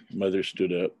then my mother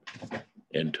stood up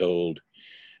and told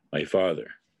my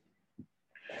father,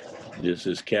 "This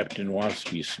is Captain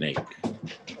Waspy's snake.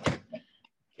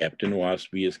 Captain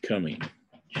Waspy is coming.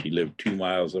 She lived 2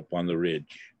 miles up on the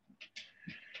ridge.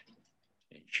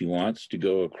 She wants to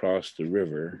go across the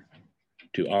river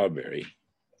to Auberry,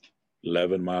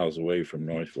 11 miles away from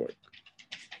North Fork.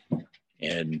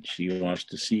 And she wants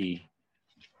to see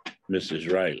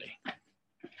Mrs. Riley.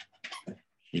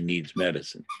 She needs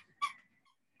medicine.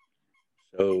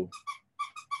 So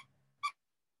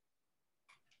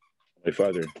my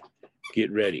father, get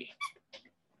ready.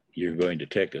 You're going to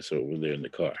take us over there in the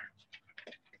car."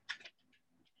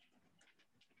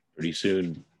 Pretty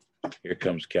soon, here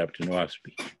comes Captain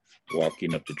Waspy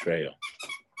walking up the trail.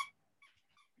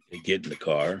 They get in the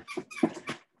car.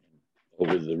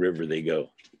 Over the river they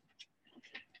go.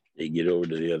 They get over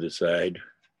to the other side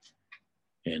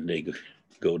and they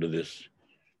go to this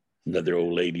another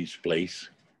old lady's place.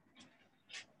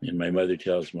 And my mother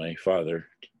tells my father,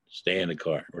 "Stay in the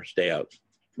car or stay out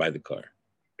by the car.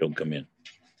 Don't come in."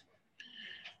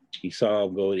 He saw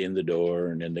them go in the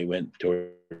door and then they went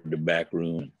toward the back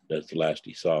room. That's the last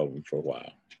he saw of them for a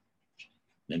while.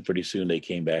 Then pretty soon they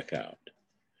came back out.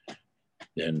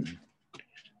 Then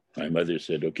my mother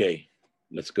said, "Okay,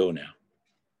 let's go now."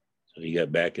 So he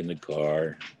got back in the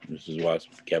car.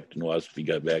 Captain Waspy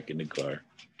got back in the car.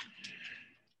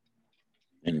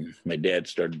 And my dad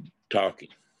started talking,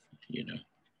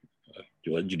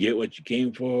 Did you get what you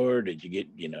came for? Did you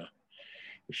get, did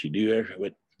she do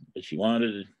what she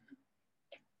wanted?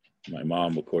 My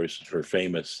mom, of course, her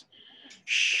famous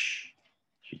shh.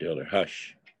 She told her,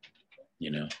 "Hush,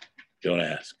 don't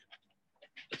ask.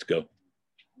 Let's go.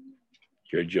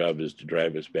 Your job is to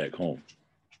drive us back home."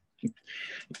 He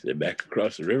said, "Back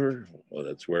across the river?" "Well,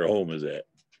 that's where home is at."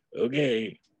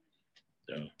 "Okay."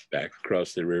 So back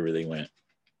across the river they went,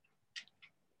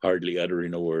 hardly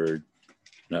uttering a word,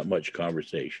 not much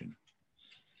conversation.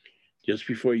 Just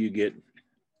before you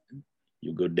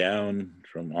go down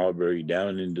from Auberry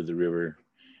down into the river,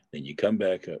 then you come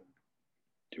back up,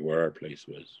 to where our place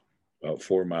was, about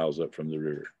 4 miles up from the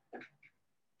river.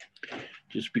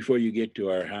 Just before you get to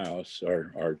our house,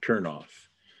 our turnoff,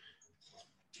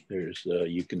 there's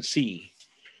you can see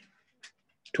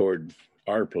toward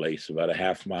our place about a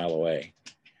half mile away.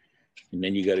 And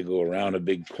then you got to go around a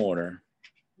big corner,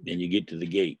 then you get to the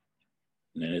gate.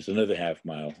 And then it's another half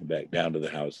mile back down to the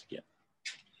house again.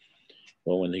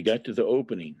 Well, when they got to the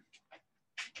opening,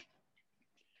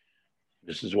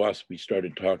 Mrs. Waspy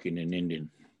started talking in Indian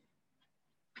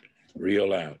real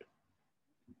loud.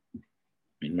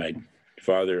 And my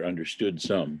father understood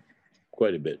some,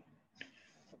 quite a bit,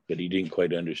 but he didn't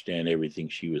quite understand everything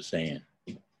she was saying.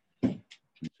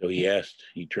 So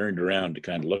he turned around to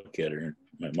kind of look at her.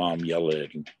 My mom yelled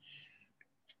at him,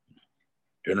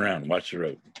 "Turn around, watch the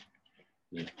road."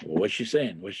 Well, what's she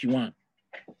saying? What's she want?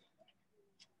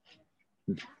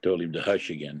 Told him to hush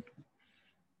again.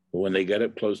 But when they got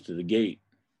up close to the gate,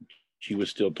 she was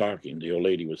still talking. The old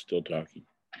lady was still talking.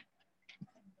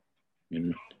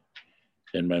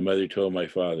 And my mother told my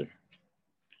father,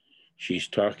 "She's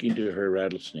talking to her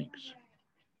rattlesnakes.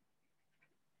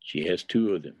 She has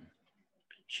 2 of them.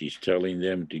 She's telling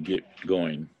them to get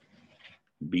going,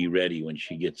 be ready when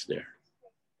she gets there."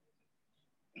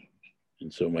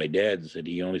 And so my dad said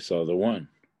he only saw the one.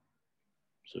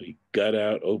 So he got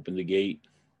out, opened the gate,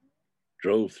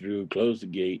 drove through, closed the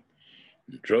gate,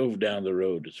 and drove down the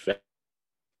road as fast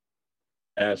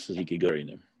as he could go in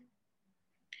them.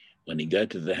 When he got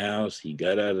to the house, he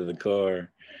got out of the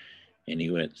car and he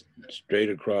went straight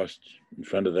across in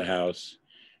front of the house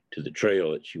to the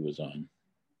trail that she was on.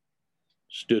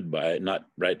 Stood by it, not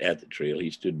right at the trail.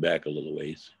 He stood back a little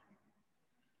ways.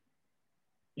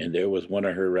 And there was one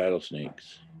of her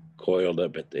rattlesnakes coiled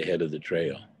up at the head of the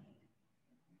trail.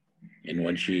 And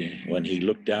when he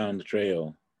looked down the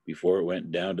trail before it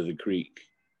went down to the creek,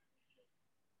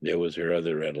 there was her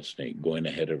other rattlesnake going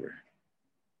ahead of her.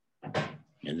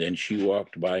 And then she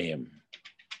walked by him.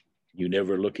 You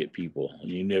never look at people.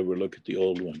 You never look at the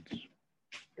old ones.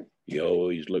 You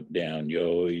always look down. You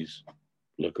always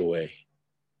look away.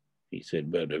 He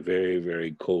said, but a very,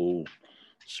 very cold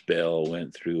spell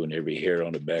went through and every hair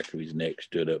on the back of his neck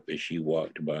stood up as she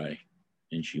walked by.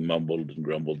 And she mumbled and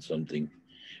grumbled something,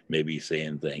 maybe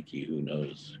saying thank you, who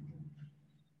knows.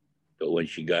 But when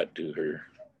she got to her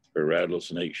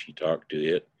rattlesnake, she talked to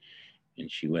it and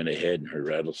she went ahead and her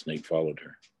rattlesnake followed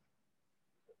her.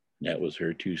 And that was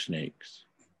her 2 snakes.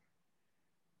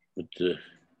 But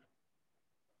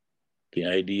the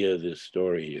idea of this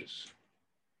story is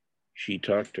she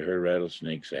talked to her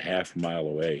rattlesnakes a half mile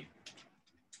away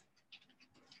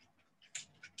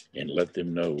and let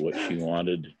them know what she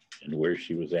wanted and where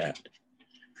she was at.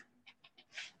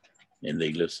 And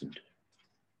they listened.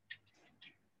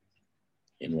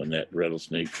 And when that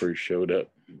rattlesnake first showed up,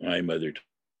 my mother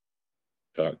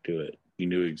talked to it. He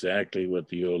knew exactly what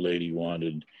the old lady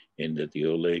wanted and that the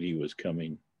old lady was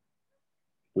coming.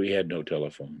 We had no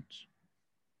telephones.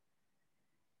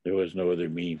 There was no other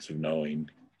means of knowing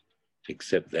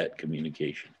except that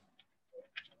communication.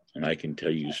 And I can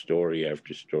tell you story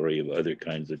after story of other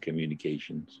kinds of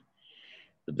communications.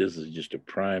 But this is just a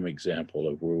prime example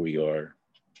of where we are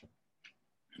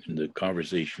in the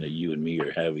conversation that you and me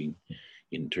are having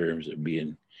in terms of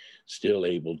being still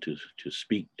able to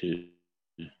speak to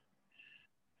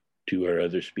our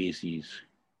other species,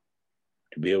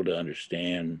 to be able to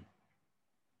understand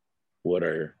what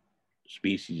our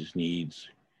species needs,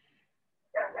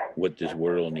 what this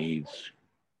world needs,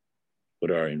 what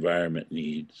our environment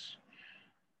needs.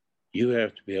 You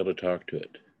have to be able to talk to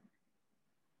it.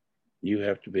 You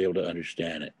have to be able to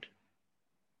understand it.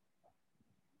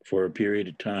 For a period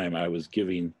of time, I was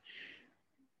giving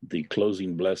the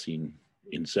closing blessing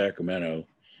in Sacramento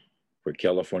for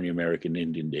California American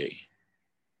Indian Day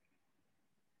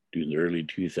during the early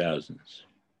 2000s.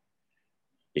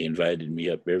 They invited me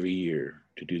up every year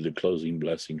to do the closing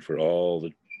blessing for all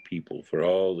the people, for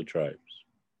all the tribes.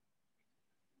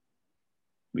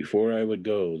 Before I would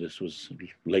go, this was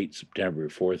late September,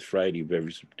 4th Friday of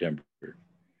every September.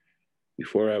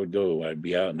 Before I would go, I'd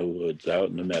be out in the woods, out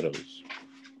in the meadows.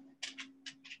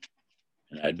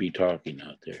 And I'd be talking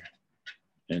out there.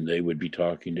 And they would be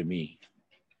talking to me.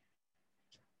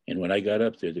 And when I got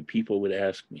up there, the people would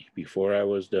ask me before I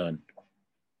was done,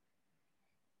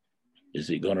 is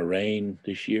it going to rain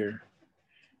this year?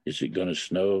 Is it going to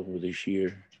snow this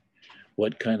year?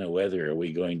 What kind of weather are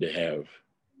we going to have?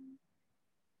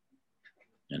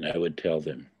 And I would tell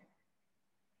them,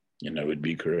 and I would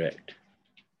be correct,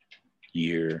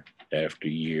 year after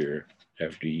year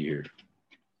after year,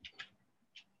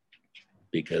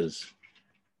 because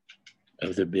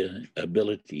of the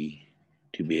ability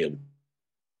to be able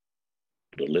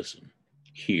to listen,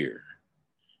 hear,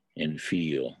 and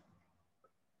feel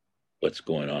what's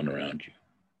going on around you.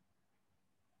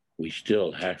 We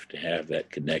still have to have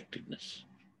that connectedness.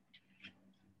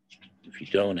 If you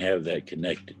don't have that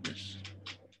connectedness,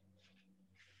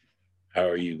 how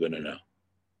are you going to know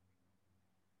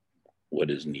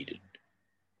what is needed?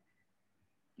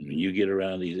 When you get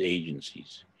around these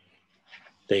agencies,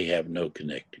 they have no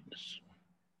connectedness.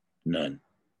 None.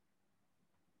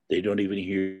 They don't even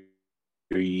hear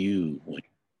you.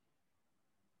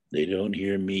 They don't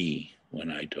hear me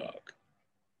when I talk.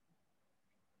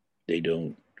 They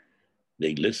don't.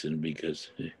 They listen because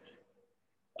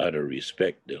out of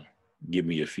respect, they'll give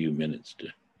me a few minutes to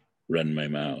run my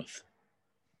mouth.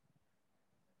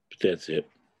 But that's it.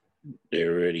 They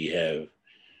already have,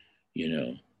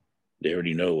 they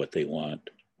already know what they want.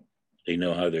 They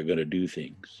know how they're going to do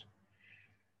things.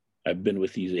 I've been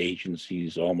with these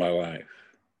agencies all my life.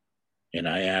 And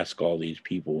I ask all these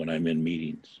people when I'm in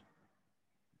meetings,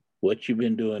 what you've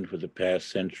been doing for the past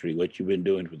century, what you've been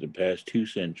doing for the past 2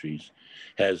 centuries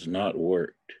has not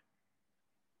worked.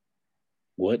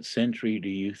 What century do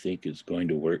you think is going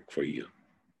to work for you?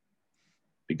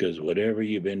 Because whatever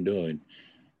you've been doing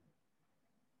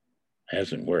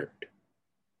hasn't worked.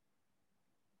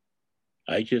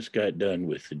 I just got done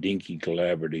with the Dinky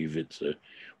Collaborative. It's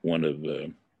one of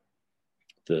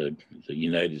the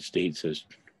United States has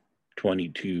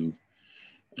 22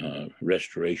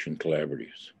 restoration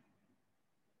collaboratives.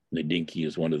 The Dinky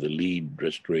is one of the lead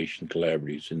restoration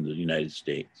collaboratives in the United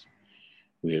States.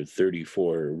 We have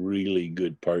 34 really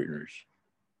good partners.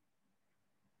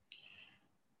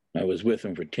 I was with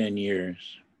them for 10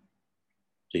 years.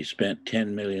 They spent $10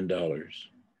 million.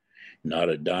 Not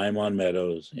a dime on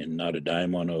Meadows and not a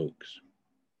dime on Oaks.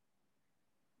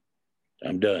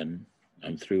 I'm done.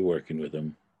 I'm through working with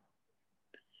them.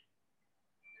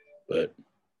 But,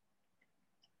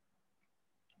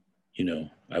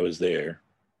 I was there.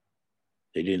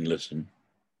 They didn't listen.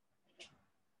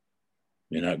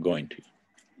 They're not going to.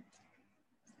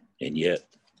 And yet,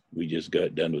 we just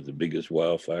got done with the biggest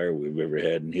wildfire we've ever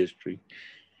had in history.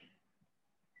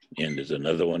 And there's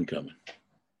another one coming.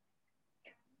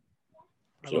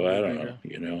 So I don't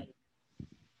know,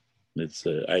 it's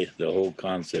the whole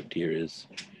concept here is,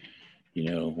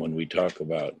 when we talk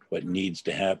about what needs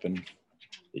to happen,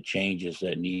 the changes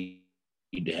that need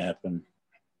to happen,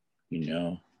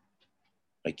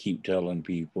 I keep telling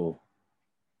people,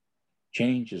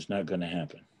 change is not going to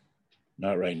happen.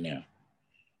 Not right now.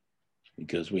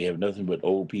 Because we have nothing but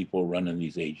old people running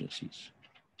these agencies.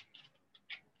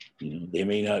 They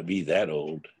may not be that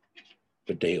old,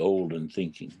 but they're old in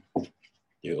thinking.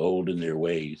 They're old in their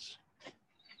ways.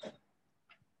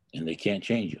 And they can't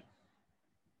change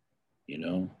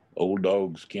them. Old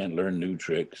dogs can't learn new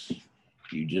tricks.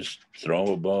 You just throw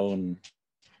them a bone,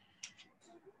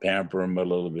 pamper them a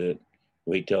little bit,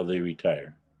 wait till they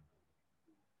retire.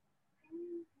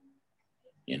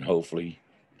 And hopefully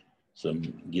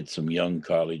get some young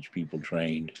college people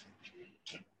trained.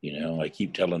 I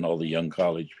keep telling all the young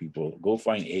college people, go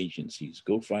find agencies,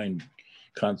 go find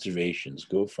conservations,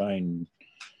 go find,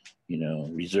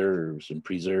 reserves and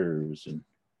preserves and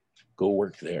go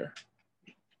work there.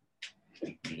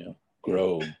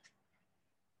 Grow,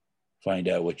 find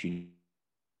out what you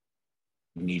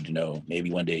need to know.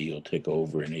 Maybe one day you'll take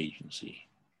over an agency.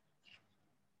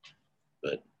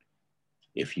 But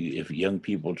if young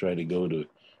people try to go to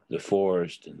the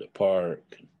forest and the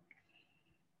park,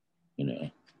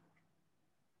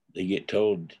 they get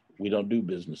told we don't do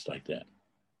business like that.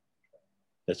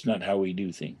 That's not how we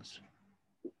do things.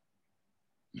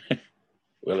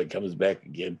 Well, it comes back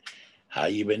again. How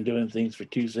you been doing things for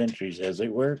 2 centuries? Has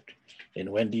it worked? And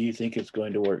when do you think it's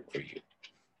going to work for you?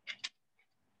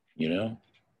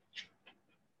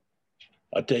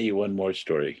 I'll tell you one more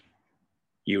story.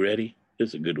 You ready? This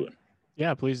is a good one.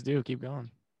 Yeah, please do. Keep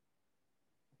going.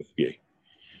 Okay.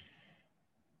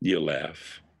 You'll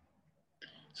laugh.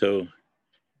 So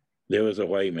there was a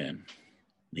white man.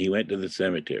 He went to the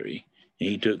cemetery and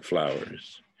he took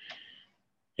flowers.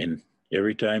 And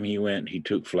every time he went, he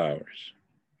took flowers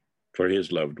for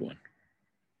his loved one.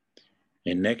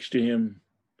 And next to him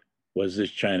was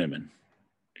this Chinaman.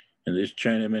 And this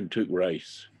Chinaman took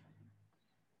rice.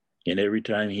 And every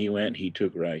time he went, he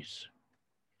took rice.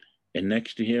 And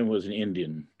next to him was an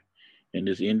Indian. And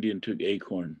this Indian took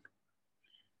acorn.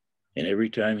 And every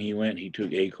time he went, he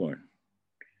took acorn.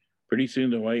 Pretty soon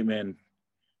the white man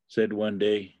said one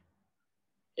day,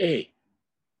 hey,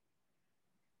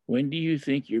 when do you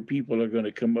think your people are going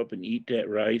to come up and eat that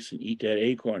rice and eat that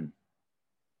acorn?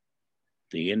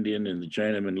 The Indian and the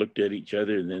Chinaman looked at each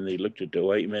other, and then they looked at the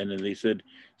white man and they said,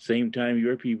 "Same time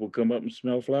your people come up and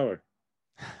smell flour."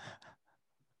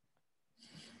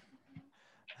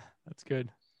 That's good.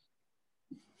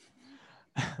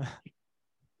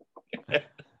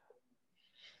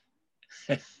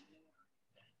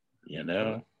 You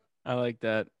know? I like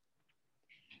that.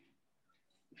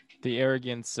 The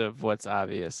arrogance of what's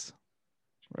obvious.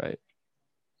 Right.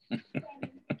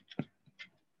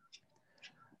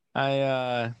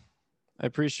 I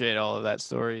appreciate all of that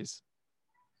stories.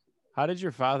 How did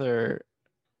your father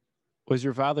was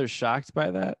your father shocked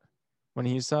by that when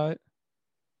he saw it?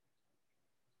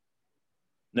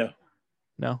 No,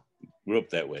 No. grew up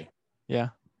that way. Yeah.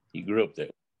 He grew up that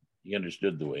way. He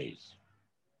understood the ways.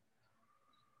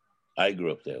 I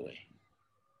grew up that way.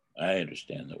 I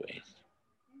understand the ways.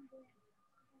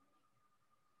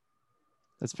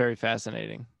 That's very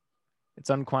fascinating. It's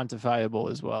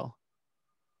unquantifiable as well.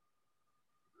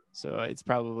 So it's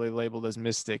probably labeled as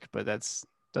mystic, but that's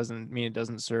doesn't mean it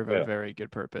doesn't serve a very good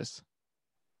purpose.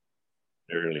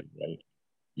 Early, right?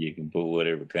 You can put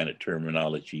whatever kind of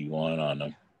terminology you want on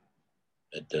them.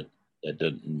 That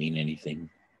doesn't mean anything.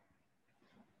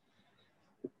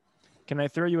 Can I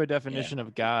throw you a definition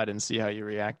of God and see how you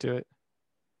react to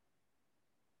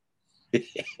it?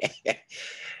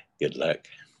 Good luck.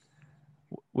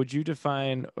 Would you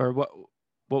define, or what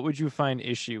would you find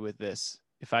issue with this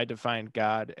if I defined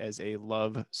God as a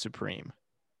love supreme?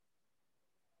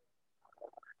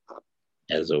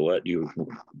 As a what? You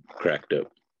cracked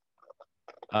up.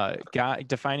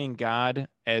 Defining God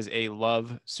as a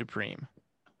love supreme,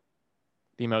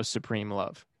 the most supreme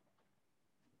love.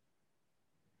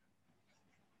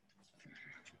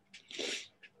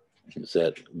 Is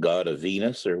that God of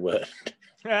Venus or what?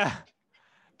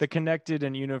 The connected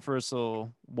and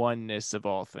universal oneness of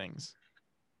all things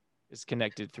is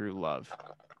connected through love,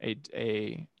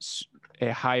 a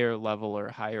higher level or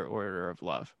higher order of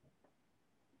love.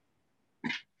 I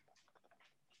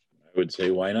would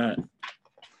say, why not?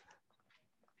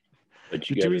 But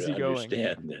you got to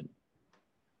understand that.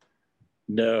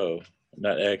 No,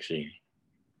 not actually.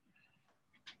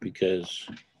 Because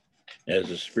as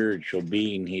a spiritual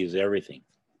being, he is everything.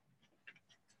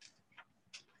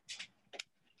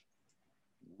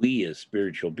 We as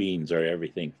spiritual beings are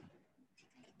everything.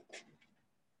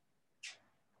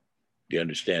 Do you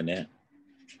understand that?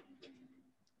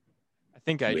 I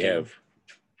think I do.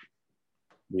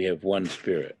 We have one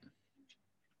spirit.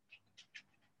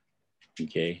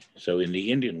 Okay, so in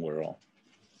the Indian world,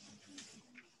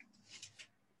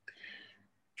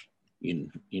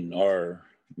 in our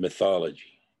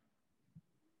mythology,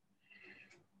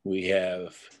 we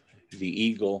have the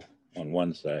eagle on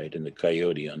one side and the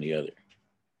coyote on the other.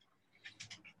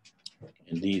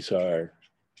 And these are,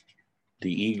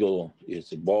 the eagle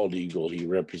is a bald eagle. He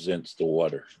represents the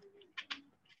water.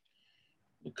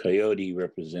 The coyote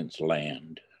represents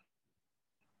land.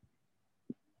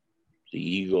 The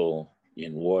eagle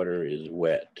in water is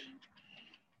wet.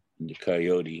 And the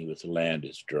coyote with land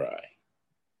is dry.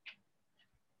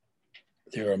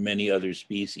 There are many other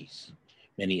species,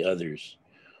 many others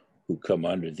who come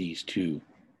under these two.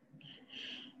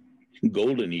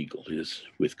 Golden eagle is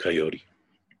with coyote.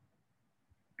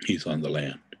 He's on the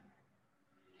land.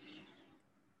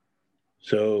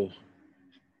 So,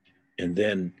 and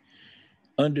then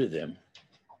under them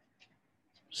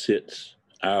sits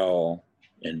owl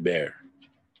and bear.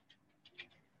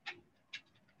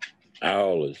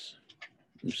 Owl is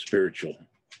a spiritual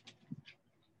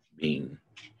being,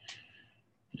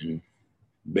 and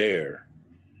bear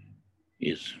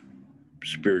is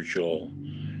spiritual,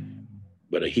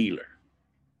 but a healer.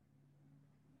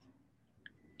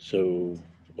 So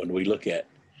when we look at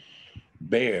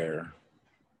bear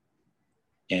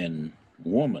and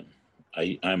woman,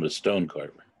 I'm a stone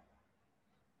carver.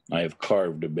 I have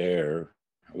carved a bear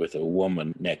with a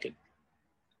woman naked.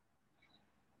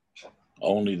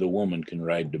 Only the woman can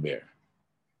ride the bear,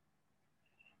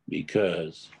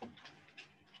 because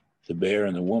the bear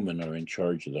and the woman are in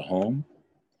charge of the home,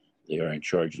 they are in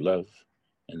charge of love,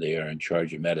 and they are in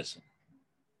charge of medicine.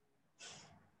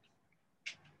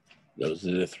 Those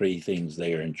are the three things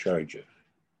they are in charge of.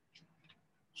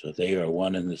 So they are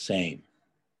one and the same.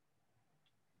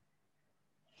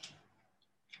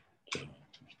 So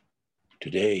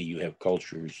today you have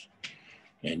cultures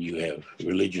and you have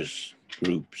religious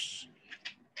groups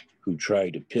who try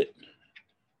to pit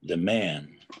the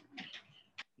man,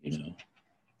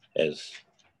 as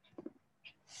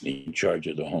in charge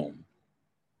of the home.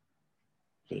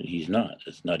 But he's not.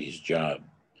 It's not his job.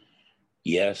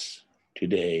 Yes,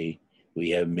 today we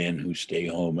have men who stay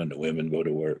home and the women go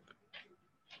to work.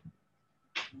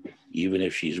 Even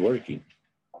if she's working,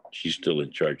 she's still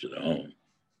in charge of the home.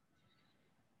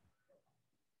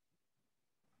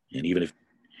 And even if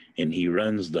he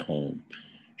runs the home,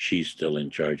 she's still in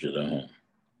charge of the home.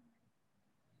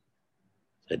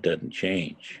 That doesn't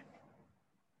change.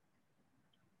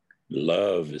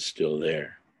 Love is still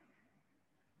there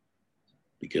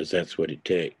because that's what it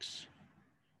takes.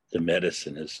 The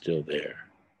medicine is still there.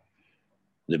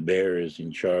 The bear is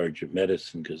in charge of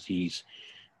medicine because he's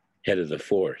head of the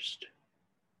forest.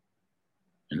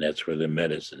 And that's where the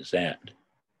medicine is at.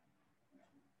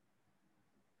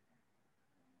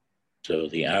 So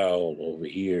the owl over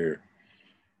here,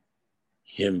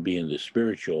 him being the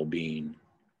spiritual being,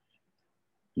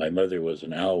 my mother was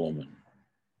an owl woman.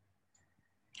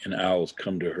 And owls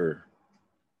come to her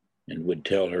and would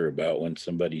tell her about when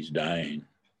somebody's dying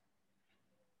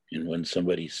and when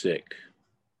somebody's sick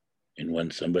and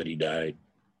when somebody died.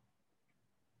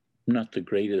 Not the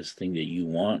greatest thing that you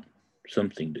want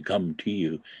something to come to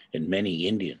you, and many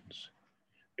Indians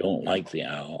don't like the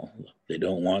owl. They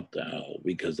don't want the owl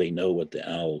because they know what the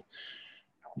owl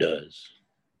does.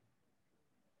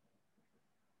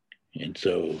 And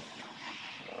so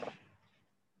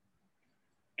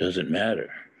doesn't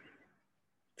matter.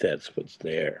 That's what's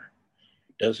there.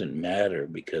 Doesn't matter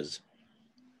because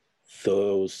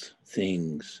those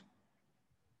things,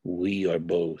 we are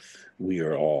both, we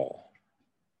are all.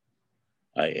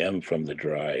 I am from the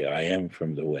dry, I am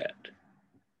from the wet.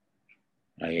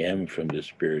 I am from the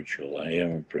spiritual, I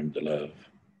am from the love.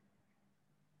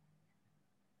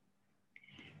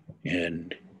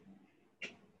 And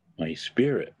my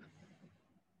spirit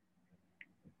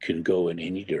can go in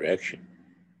any direction.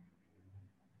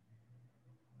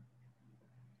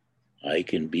 I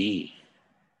can be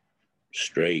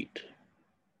straight.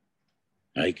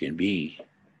 I can be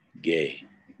gay.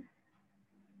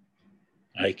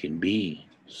 I can be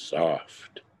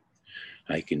soft.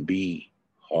 I can be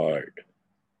hard.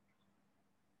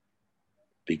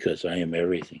 Because I am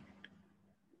everything.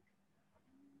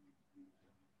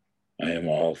 I am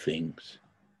all things.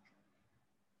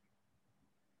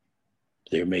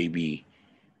 There may be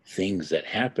things that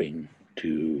happen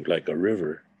to, like a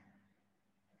river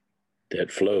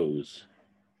that flows.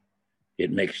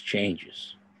 It makes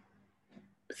changes.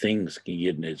 Things can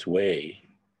get in its way,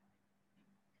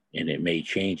 and it may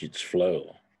change its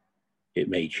flow. It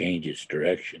may change its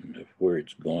direction of where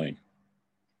it's going.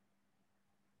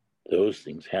 Those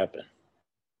things happen.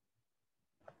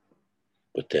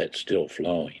 But that's still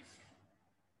flowing.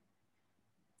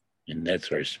 And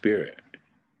that's our spirit.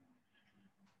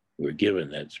 We're given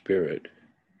that spirit.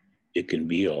 It can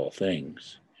be all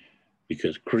things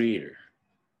because Creator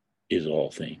is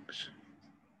all things.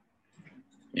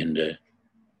 And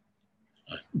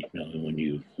when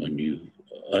you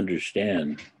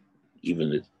understand,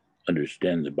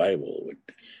 understand the Bible,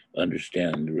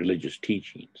 understand the religious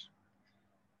teachings,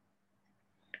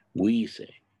 we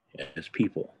say as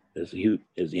people, as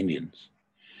Indians,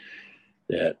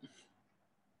 that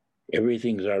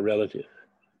everything's our relative.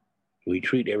 We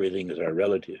treat everything as our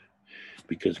relative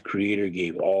because Creator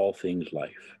gave all things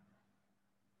life.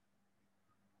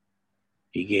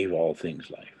 He gave all things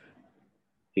life.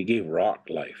 He gave rock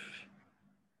life.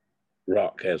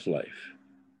 Rock has life.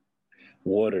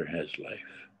 Water has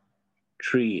life.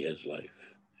 Tree has life.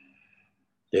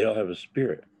 They all have a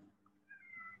spirit.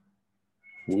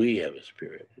 We have a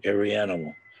spirit. Every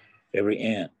animal, every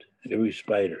ant, every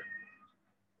spider,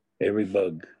 every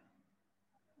bug,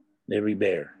 every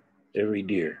bear, every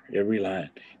deer, every lion,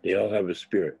 they all have a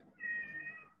spirit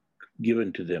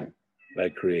given to them by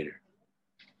Creator.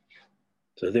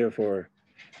 So therefore,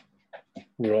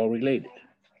 we're all related.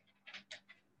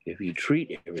 If you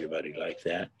treat everybody like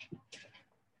that,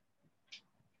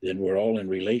 then we're all in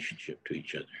relationship to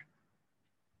each other.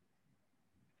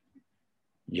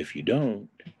 If you don't,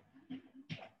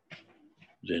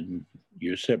 then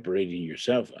you're separating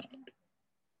yourself out,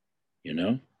 you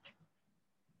know?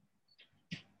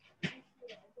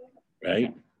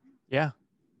 Right? Yeah.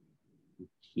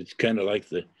 It's kind of like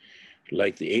the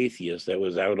atheist that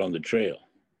was out on the trail.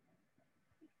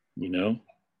 You know?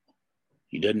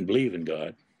 He doesn't believe in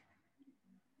God.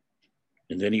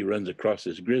 And then he runs across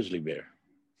this grizzly bear.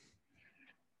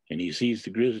 And he sees the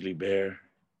grizzly bear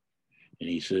and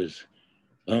he says,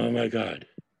 "Oh my God.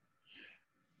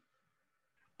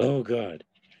 Oh God.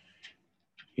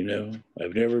 You know,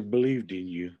 I've never believed in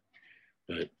you,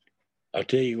 but I'll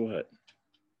tell you what,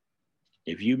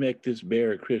 if you make this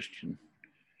bear a Christian,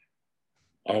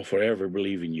 I'll forever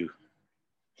believe in you."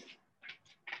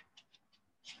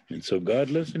 And so God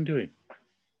listened to him.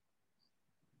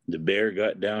 The bear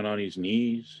got down on his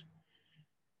knees,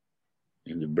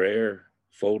 and the bear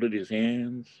folded his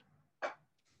hands,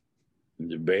 and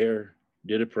the bear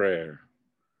did a prayer.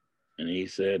 And he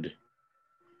said,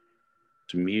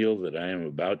 "It's a meal that I am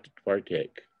about to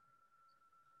partake."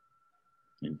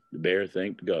 And the bear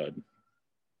thanked God.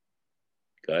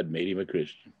 God made him a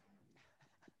Christian.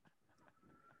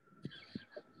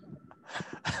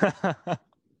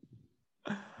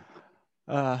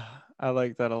 I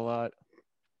like that a lot.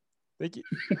 Thank you.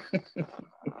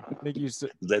 Thank you.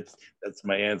 That's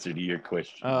my answer to your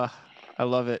question. I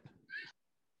love it.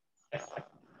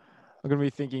 I'm going to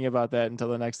be thinking about that until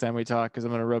the next time we talk, because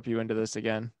I'm going to rope you into this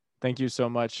again. Thank you so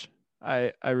much.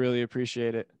 I really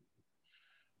appreciate it.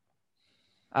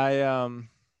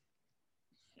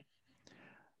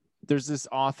 There's this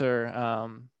author,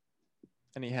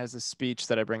 and he has a speech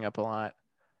that I bring up a lot.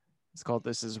 It's called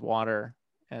 "This Is Water,"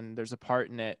 and there's a part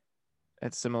in it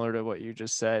that's similar to what you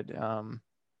just said, and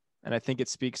I think it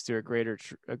speaks to a greater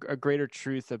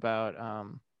truth about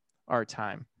our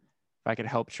time. If I could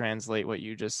help translate what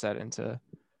you just said into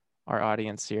our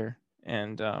audience here.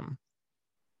 And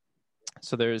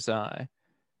so there's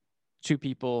two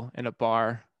people in a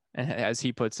bar, and as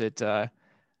he puts it,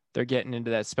 they're getting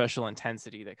into that special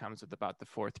intensity that comes with about the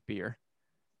fourth beer.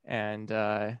 And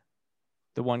the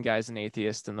one guy's an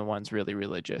atheist and the one's really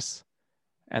religious.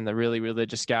 And the really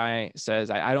religious guy says,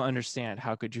 I don't understand.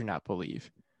 How could you not believe?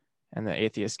 And the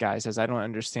atheist guy says, I don't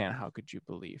understand. How could you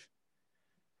believe?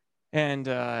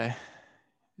 And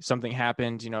something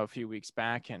happened, a few weeks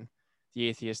back, and the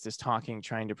atheist is talking,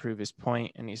 trying to prove his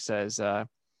point. And he says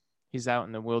he's out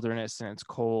in the wilderness and it's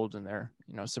cold, and they're,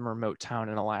 some remote town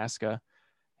in Alaska,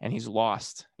 and he's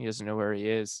lost. He doesn't know where he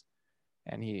is.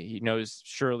 And he knows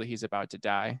surely he's about to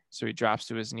die. So he drops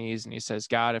to his knees and he says,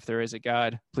 God, if there is a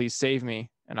God, please save me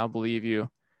and I'll believe you.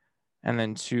 And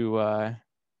then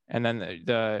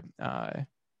the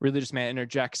religious man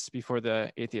interjects before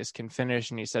the atheist can finish.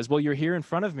 And he says, well, you're here in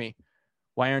front of me.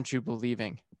 Why aren't you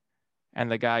believing? And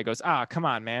the guy goes, come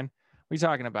on, man. What are you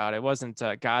talking about? It wasn't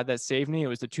God that saved me. It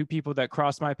was the two people that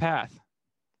crossed my path.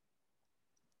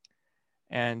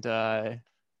 And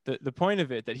the point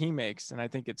of it that he makes, and I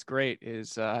think it's great,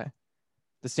 is the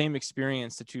same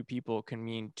experience to two people can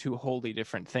mean two wholly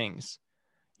different things.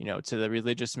 To the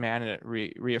religious man, it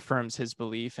reaffirms his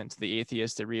belief, and to the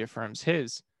atheist, it reaffirms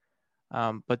his.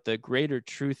 But the greater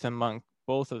truth among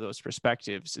both of those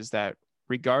perspectives is that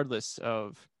regardless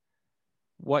of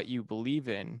what you believe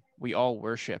in, we all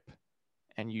worship,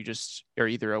 and you just are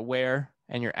either aware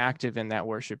and you're active in that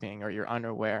worshiping, or you're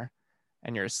unaware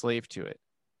and you're a slave to it,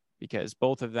 because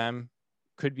both of them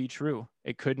could be true.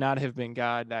 It could not have been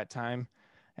God that time,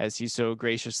 as he so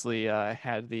graciously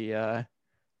had the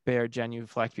bear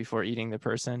genuflect before eating the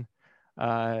person.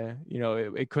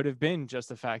 It could have been just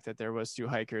the fact that there was two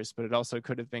hikers, but it also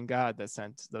could have been God that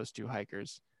sent those two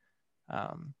hikers.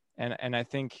 And I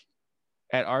think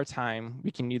at our time, we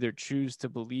can either choose to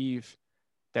believe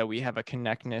that we have a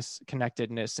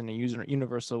connectedness and a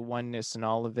universal oneness in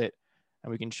all of it,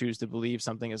 and we can choose to believe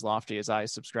something as lofty as I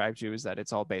subscribe to, is that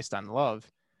it's all based on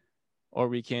love, or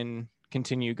we can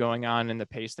continue going on in the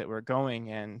pace that we're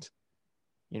going, and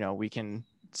we can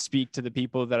speak to the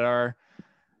people that are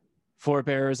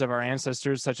forebearers of our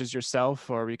ancestors, such as yourself,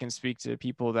 or we can speak to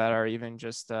people that are even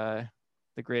just the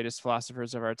greatest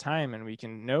philosophers of our time, and we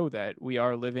can know that we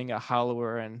are living a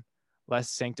hollower and less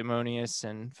sanctimonious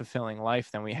and fulfilling life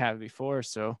than we have before.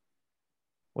 So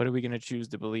what are we going to choose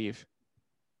to believe?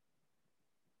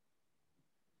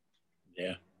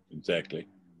 Yeah, exactly.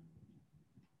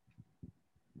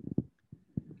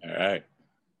 All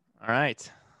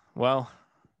right. Well,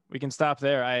 we can stop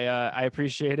there. I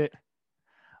appreciate it.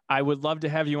 I would love to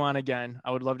have you on again.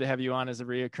 I would love to have you on as a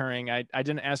reoccurring. I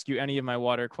didn't ask you any of my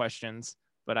water questions,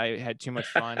 but I had too much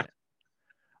fun.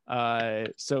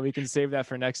 So we can save that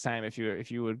for next time if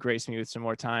you would grace me with some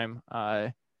more time.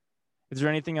 Is there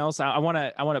anything else? I want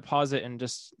to pause it and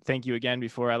just thank you again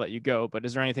before I let you go. But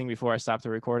is there anything before I stop the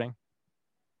recording?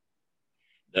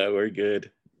 No, we're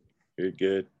good. You're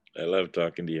good. I love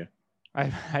talking to you.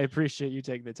 I appreciate you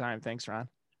taking the time. Thanks, Ron.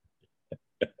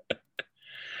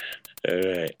 All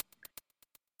right.